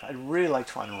in my life. I'd really like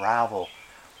to unravel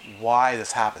why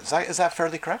this happens. Is that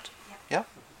fairly correct? Yeah?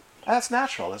 And that's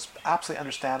natural. It's absolutely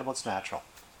understandable. It's natural.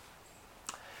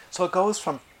 So it goes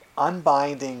from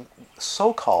unbinding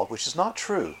so-called, which is not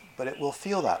true, but it will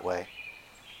feel that way,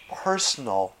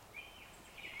 personal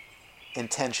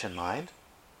intention mind,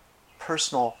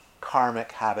 personal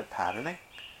karmic habit patterning.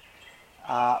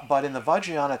 But in the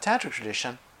Vajrayana Tantric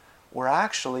tradition, we're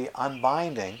actually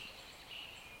unbinding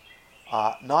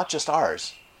not just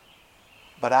ours,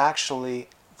 but actually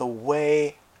the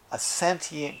way a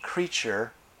sentient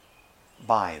creature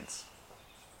binds.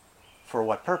 For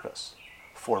what purpose?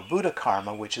 For Buddha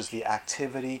karma, which is the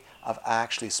activity of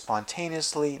actually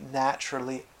spontaneously,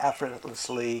 naturally,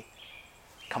 effortlessly,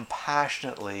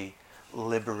 compassionately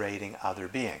liberating other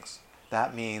beings.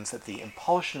 That means that the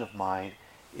impulsion of mind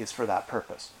is for that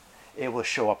purpose. It will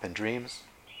show up in dreams.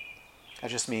 That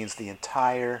just means the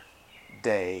entire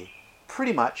day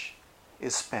pretty much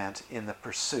is spent in the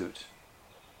pursuit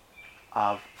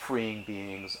of freeing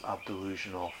beings of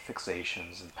delusional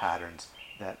fixations and patterns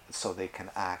so they can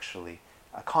actually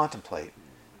contemplate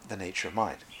the nature of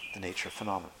mind, the nature of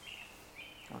phenomena.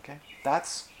 Okay?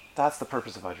 That's the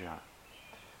purpose of Vajrayana.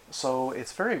 So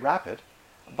it's very rapid,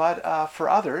 but for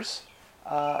others,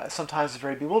 sometimes it's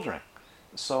very bewildering.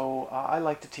 So I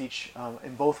like to teach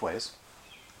in both ways.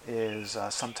 Is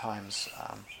sometimes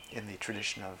in the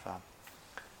tradition of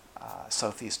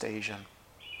Southeast Asian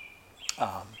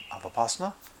of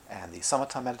Vipassana and the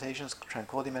Samatha meditations,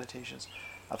 tranquility meditations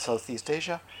of Southeast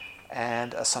Asia,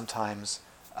 and sometimes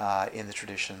in the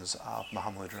traditions of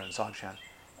Mahamudra and Dzogchen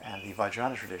and the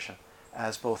Vajrayana tradition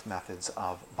as both methods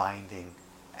of binding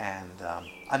and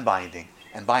unbinding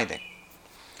and binding.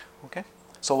 Okay?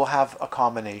 So we'll have a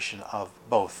combination of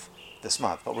both this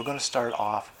month, but we're going to start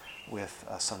off with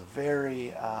some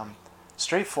very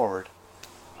straightforward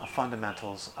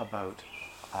fundamentals about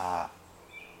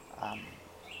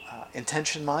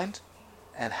intention mind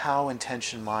and how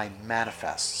intention mind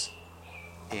manifests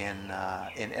in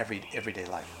everyday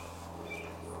life.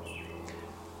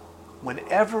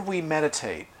 Whenever we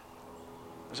meditate,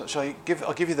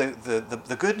 I'll give you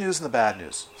the good news and the bad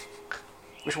news.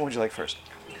 Which one would you like first?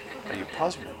 Are you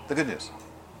positive? The good news.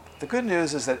 The good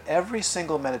news is that every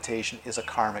single meditation is a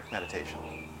karmic meditation.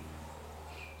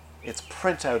 It's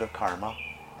printout of karma,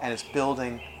 and it's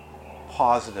building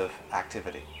positive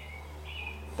activity.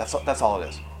 That's all it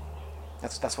is.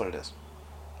 That's what it is.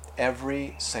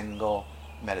 Every single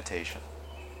meditation.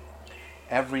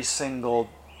 Every single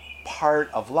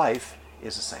part of life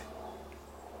is the same.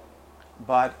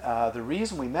 But the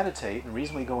reason we meditate and the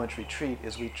reason we go into retreat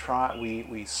is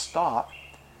we stop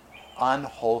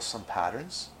unwholesome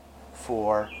patterns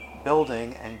for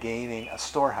building and gaining a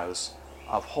storehouse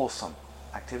of wholesome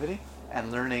activity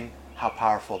and learning how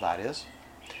powerful that is.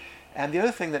 And the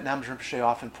other thing that Namgyal Rinpoche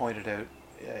often pointed out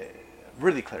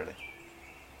really clearly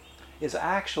is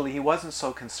actually he wasn't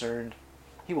so concerned,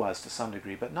 he was to some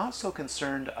degree, but not so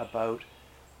concerned about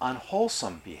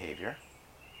unwholesome behavior.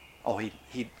 Oh,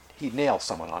 he'd nail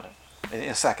someone on it in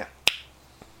a second.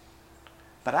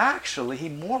 But actually, he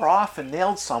more often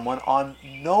nailed someone on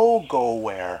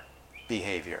no-go-where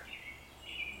behavior.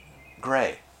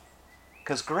 gray.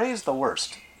 Because gray is the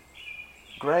worst.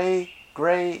 Gray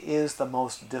is the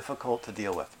most difficult to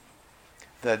deal with.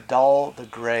 The dull, the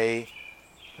gray,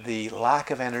 the lack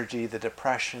of energy, the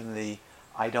depression, the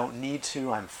I don't need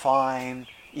to, I'm fine,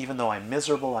 even though I'm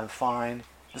miserable, I'm fine,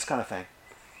 this kind of thing.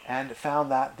 And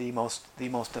found that the most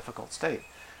difficult state.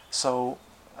 So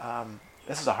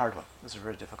this is a hard one. This is a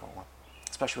very difficult one,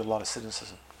 especially with a lot of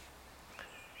cynicism.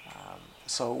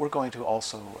 So we're going to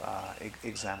also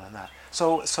examine that.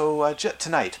 So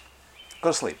tonight, go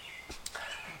to sleep.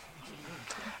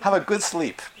 Have a good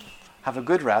sleep. Have a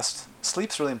good rest.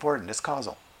 Sleep's really important. It's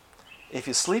causal. If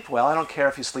you sleep well, I don't care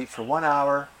if you sleep for 1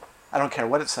 hour. I don't care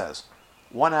what it says.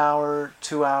 1 hour,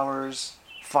 2 hours,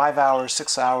 5 hours,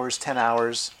 6 hours, 10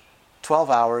 hours, 12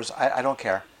 hours. I don't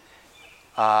care.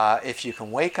 If you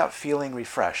can wake up feeling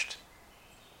refreshed,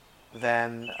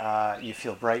 then you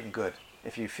feel bright and good.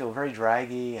 If you feel very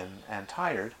draggy and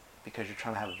tired because you're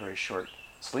trying to have a very short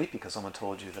sleep because someone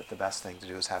told you that the best thing to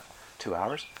do is have 2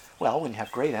 hours, well, when you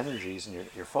have great energies and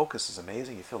your focus is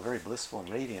amazing, you feel very blissful and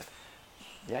radiant,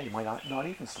 yeah, you might not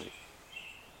even sleep.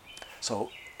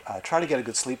 So try to get a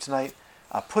good sleep tonight.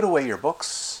 Put away your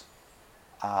books.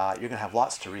 You're going to have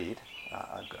lots to read.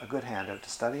 A good handout to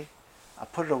study.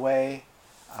 Put it away.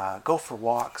 Go for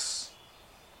walks.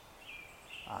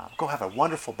 Go have a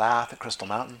wonderful bath at Crystal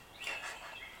Mountain.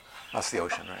 That's the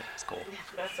ocean, right? It's cold.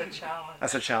 That's a challenge.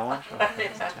 That's a challenge? Oh, that's a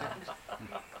challenge.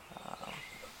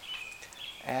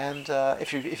 And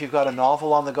if you've got a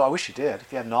novel on the go, I wish you did.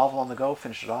 If you had a novel on the go,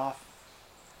 finish it off.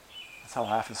 That's how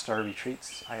I often start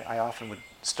retreats. I often would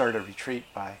start a retreat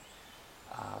by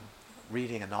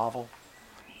reading a novel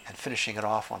and finishing it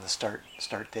off on the start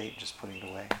date, just putting it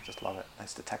away. Just love it.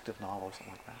 Nice detective novel or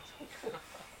something like that.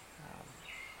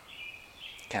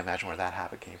 Can't imagine where that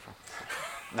habit came from.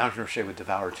 Namgyal Rinpoche would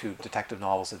devour 2 detective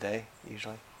novels a day,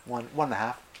 usually. One and a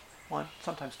half. 1,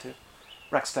 sometimes 2.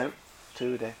 Rexed out,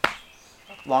 2 a day.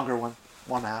 Longer one,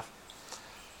 1.5.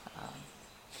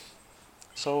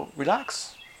 So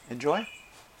relax, enjoy,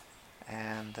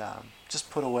 and just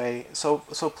put away. So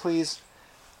please,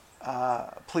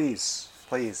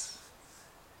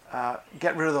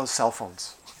 get rid of those cell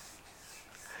phones,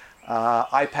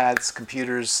 iPads,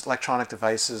 computers, electronic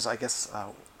devices. I guess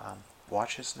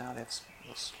watches now. They have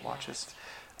those watches.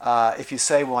 If you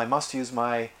say, "Well, I must use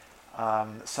my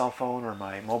cell phone or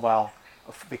my mobile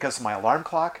because of my alarm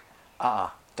clock,"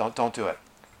 don't do it.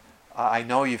 I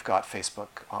know you've got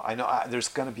Facebook. I know there's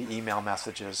going to be email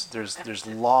messages. There's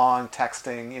long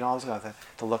texting, all those kind of things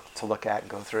to look at and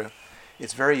go through.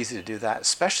 It's very easy to do that,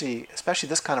 especially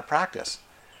this kind of practice,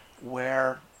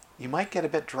 where you might get a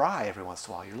bit dry every once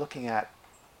in a while. You're looking at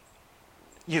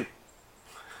you,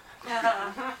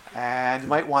 and you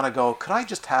might want to go, could I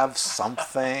just have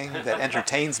something that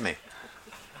entertains me?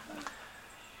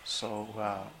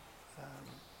 So.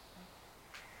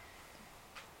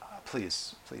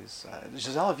 Please.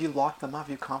 Giselle, have you locked them up?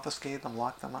 Have you confiscated them,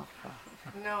 locked them up?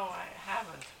 No, I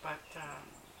haven't, but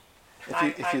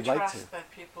if you'd like to. I trust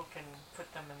that people can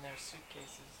put them in their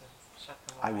suitcases and shut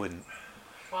them away. I wouldn't.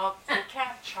 Well, you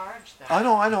can't charge them. I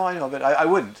know, but I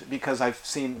wouldn't, because I've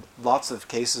seen lots of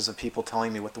cases of people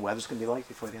telling me what the weather's going to be like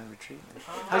before the end of the retreat.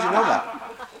 How'd you know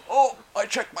that? Oh, I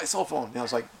checked my cell phone. It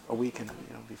was like a week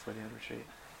before the end of the retreat.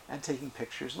 And taking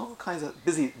pictures and all kinds of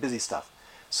busy stuff.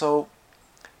 So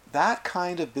that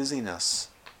kind of busyness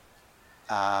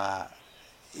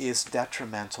is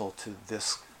detrimental to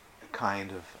this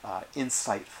kind of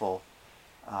insightful,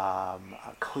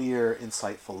 clear,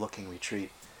 insightful looking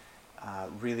retreat.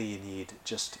 Really you need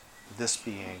just this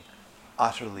being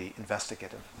utterly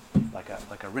investigative, like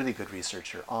a really good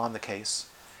researcher on the case.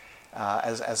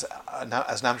 As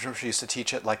Namgyal Rinpoche used to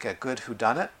teach it, like a good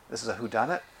whodunit. This is a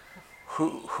whodunit.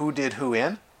 Who did who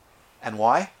in and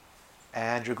why?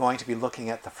 And you're going to be looking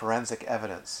at the forensic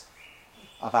evidence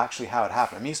of actually how it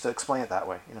happened. I used to explain it that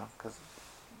way,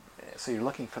 so you're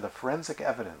looking for the forensic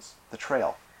evidence, the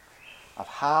trail, of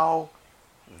how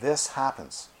this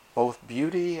happens, both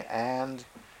beauty and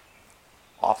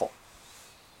awful.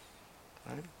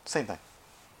 Right? Same thing.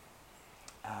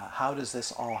 How does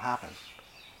this all happen?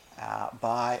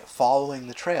 By following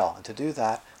the trail. And to do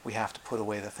that, we have to put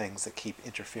away the things that keep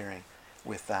interfering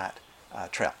with that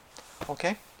trail.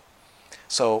 Okay?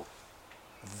 So,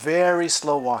 very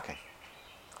slow walking,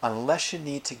 unless you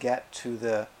need to get to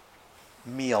the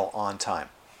meal on time.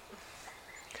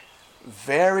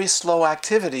 Very slow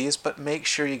activities, but make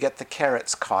sure you get the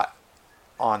carrots caught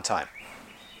on time.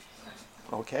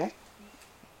 Okay?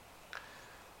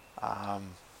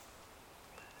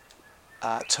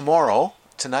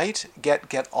 Tonight,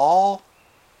 get all.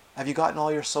 Have you gotten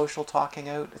all your social talking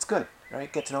out? It's good,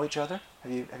 right? Get to know each other.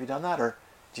 Have you done that, or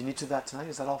do you need to do that tonight?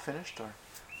 Is that all finished, or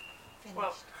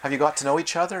Well, have you got to know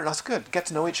each other? That's good. Get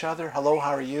to know each other. Hello,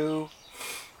 how are you?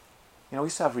 You know, we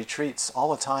used to have retreats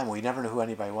all the time. We never knew who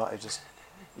anybody was. It just,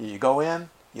 you go in,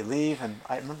 you leave, and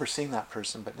I remember seeing that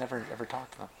person, but never ever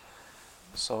talked to them.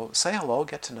 So say hello,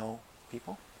 get to know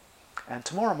people. And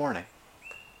tomorrow morning,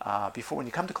 before when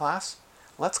you come to class,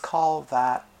 let's call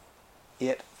that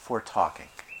it for talking.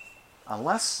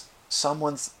 Unless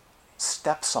someone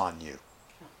steps on you,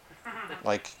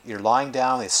 like you're lying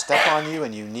down, they step on you,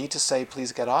 and you need to say,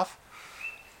 "Please get off,"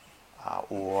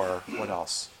 or what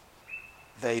else?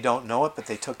 They don't know it, but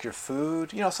they took your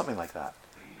food, something like that.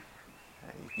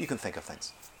 You can think of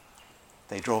things.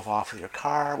 They drove off with your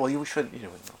car. Well, you shouldn't,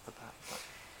 wouldn't know about that.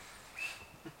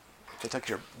 But they took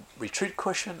your retreat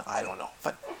cushion. I don't know.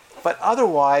 But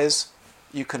otherwise,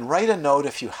 you can write a note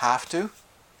if you have to,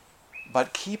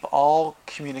 but keep all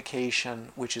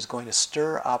communication which is going to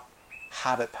stir up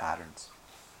habit patterns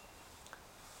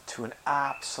to an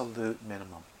absolute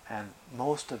minimum. And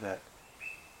most of it,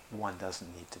 one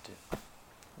doesn't need to do.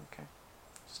 Okay,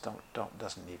 just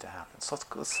doesn't need to happen. So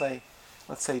let's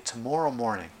say tomorrow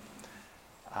morning,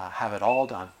 have it all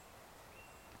done,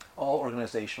 all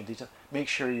organizational detail. Make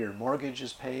sure your mortgage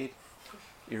is paid,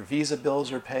 your visa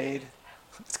bills are paid.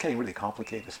 It's getting really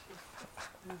complicated.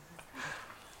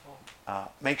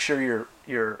 Make sure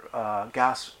your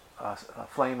gas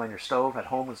flame on your stove at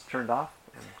home is turned off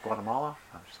in Guatemala.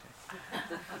 I'm just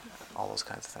kidding. All those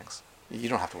kinds of things. You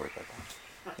don't have to worry about that.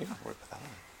 You don't have to worry about that.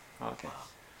 Okay.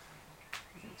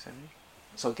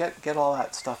 So get all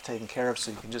that stuff taken care of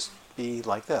so you can just be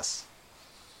like this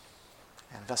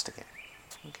and investigate.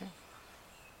 Okay.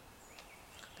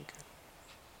 Be good.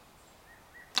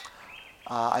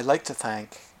 I'd like to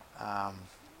thank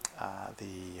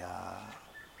the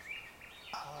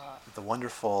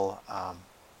wonderful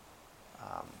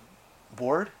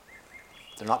board.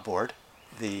 They're not board.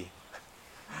 The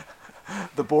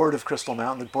board of Crystal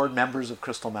Mountain, the board members of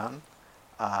Crystal Mountain.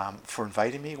 For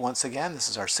inviting me once again. This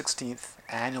is our 16th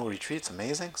annual retreat. It's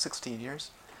amazing, 16 years.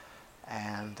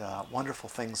 And wonderful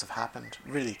things have happened,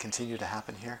 really continue to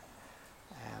happen here.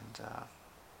 And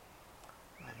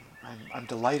I'm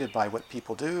delighted by what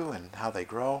people do and how they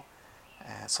grow.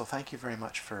 And so thank you very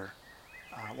much for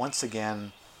once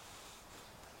again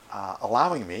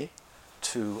allowing me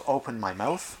to open my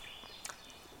mouth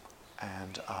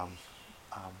and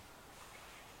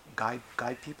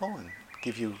guide people and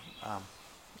give you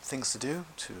things to do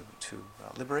to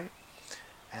liberate.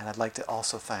 And I'd like to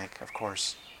also thank, of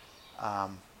course,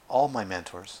 all my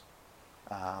mentors,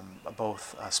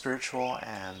 both spiritual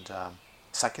and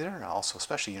secular, and also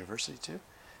especially university too,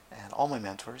 and all my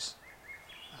mentors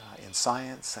in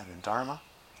science and in Dharma,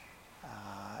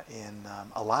 in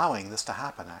allowing this to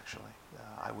happen, actually.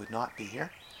 I would not be here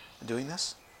doing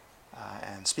this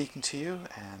and speaking to you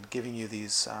and giving you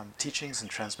these teachings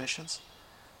and transmissions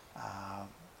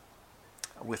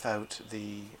without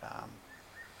the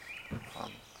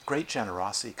great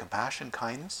generosity, compassion,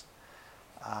 kindness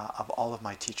of all of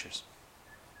my teachers,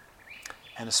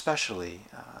 and especially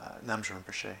Namgyal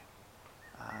Rinpoche,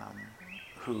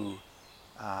 who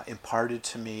imparted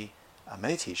to me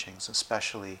many teachings,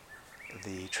 especially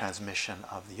the transmission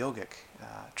of the yogic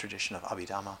tradition of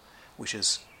Abhidhamma, which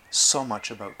is so much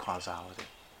about causality.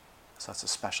 So that's a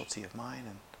specialty of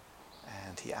mine,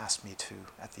 and he asked me to,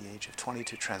 at the age of 20,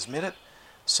 to transmit it.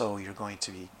 So you're going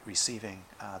to be receiving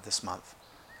this month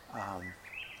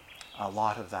a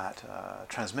lot of that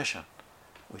transmission,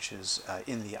 which is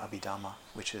in the Abhidhamma,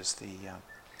 which is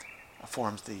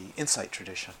forms the insight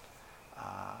tradition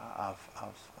of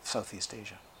Southeast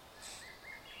Asia.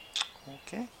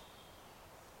 Okay,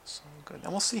 so good.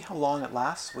 And we'll see how long it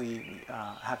lasts. We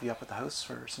have you up at the house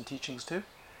for some teachings too,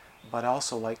 but I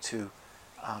also like to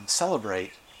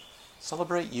celebrate,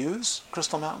 use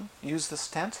Crystal Mountain, use this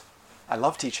tent. I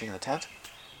love teaching in the tent,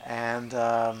 and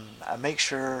I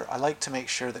like to make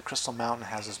sure that Crystal Mountain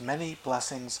has as many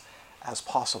blessings as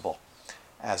possible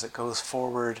as it goes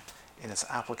forward in its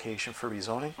application for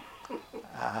rezoning.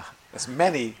 As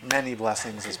many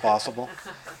blessings as possible.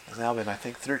 It's now been, I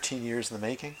think, 13 years in the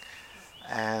making,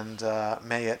 and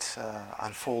may it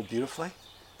unfold beautifully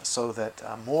so that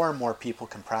more and more people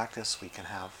can practice. We can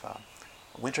have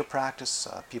winter practice,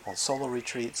 people in solo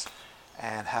retreats,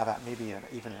 and have maybe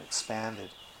even an expanded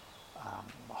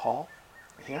hall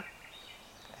here,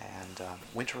 and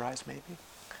winterized maybe,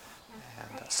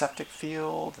 and a septic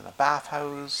field, and a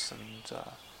bathhouse, and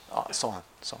so on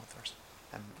first,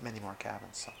 and many more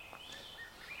cabins. So.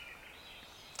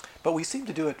 But we seem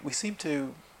to do it, we seem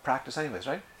to practice anyways,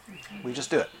 right? We just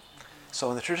do it. So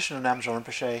in the tradition of Namgyal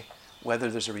Rinpoche,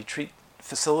 whether there's a retreat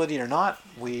facility or not,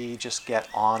 we just get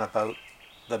on about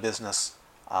the business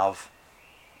of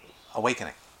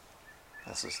awakening.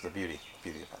 This is the beauty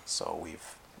of it. So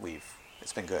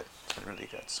it's been good. It's been really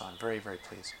good. So I'm very, very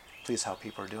pleased how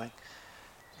people are doing.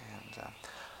 And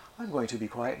I'm going to be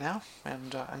quiet now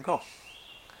and go.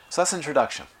 So that's an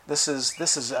introduction. This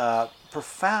is a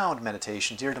profound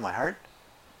meditation dear to my heart.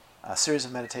 A series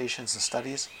of meditations and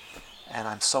studies, and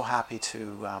I'm so happy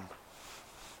to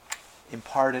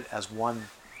impart it as one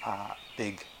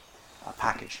big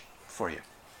package for you.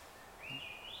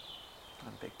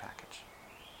 One big package.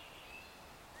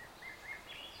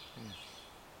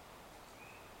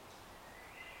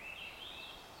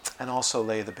 And also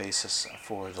lay the basis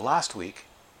for the last week,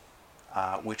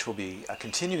 which will be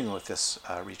continuing with this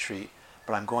retreat,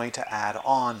 but I'm going to add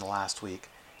on the last week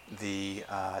the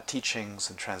teachings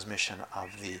and transmission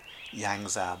of the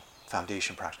Yangzab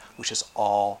Foundation practice, which is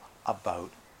all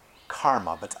about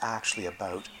karma, but it's actually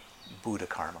about Buddha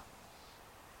karma.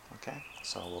 Okay,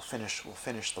 so we'll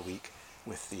finish the week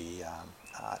with the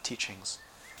teachings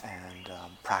and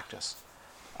practice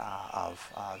of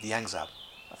the Yangzab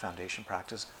Foundation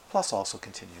practice, plus also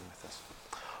continuing with this.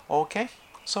 Okay,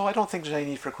 so I don't think there's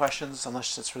any need for questions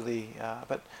unless it's really.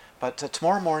 But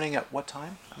tomorrow morning at what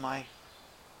time am I?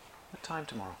 What time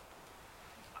tomorrow?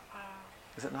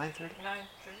 Is it 9:30? 9:30.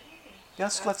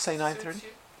 Yes, let's say 9:30.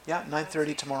 Yeah,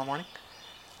 9:30 tomorrow morning.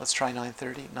 Let's try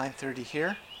 9:30. 9:30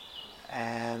 here,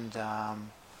 and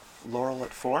Laurel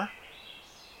at 4,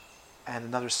 and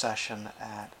another session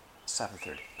at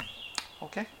 7:30.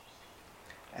 Okay.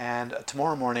 And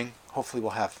tomorrow morning, hopefully,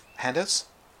 we'll have handouts.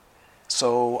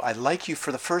 So I'd like you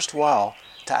for the first while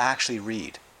to actually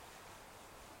read.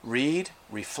 Read,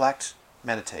 reflect,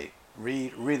 meditate.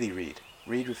 Read, really read.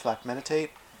 Read, reflect,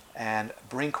 meditate, and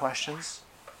bring questions.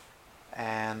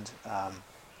 And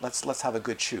let's have a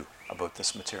good chew about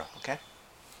this material, okay?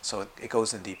 So it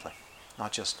goes in deeply,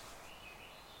 not just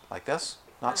like this,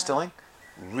 not stilling.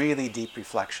 Really deep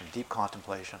reflection, deep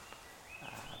contemplation.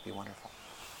 It'd be wonderful.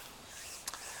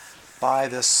 By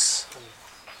this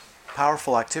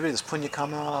powerful activity, this punya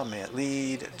karma, may it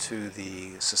lead to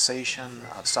the cessation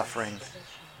of suffering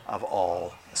of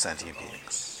all sentient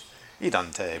beings.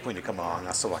 Idante, punya kamang,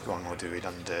 asawakawang odu,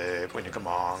 idante, punya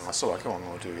kamang, asawakawang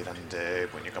odu, idante,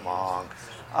 punya kamang,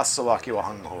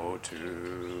 asawakiwahang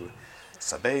hotu.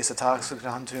 Sabe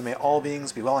sataksukrahantu, may all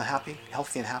beings be well and happy,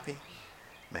 healthy and happy.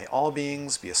 May all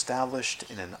beings be established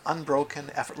in an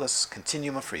unbroken, effortless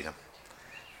continuum of freedom.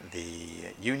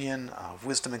 The union of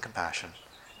wisdom and compassion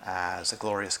as a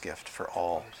glorious gift for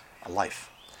all a life.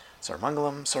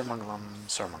 Sarmangalam, Sarmangalam,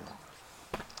 Sarmangalam.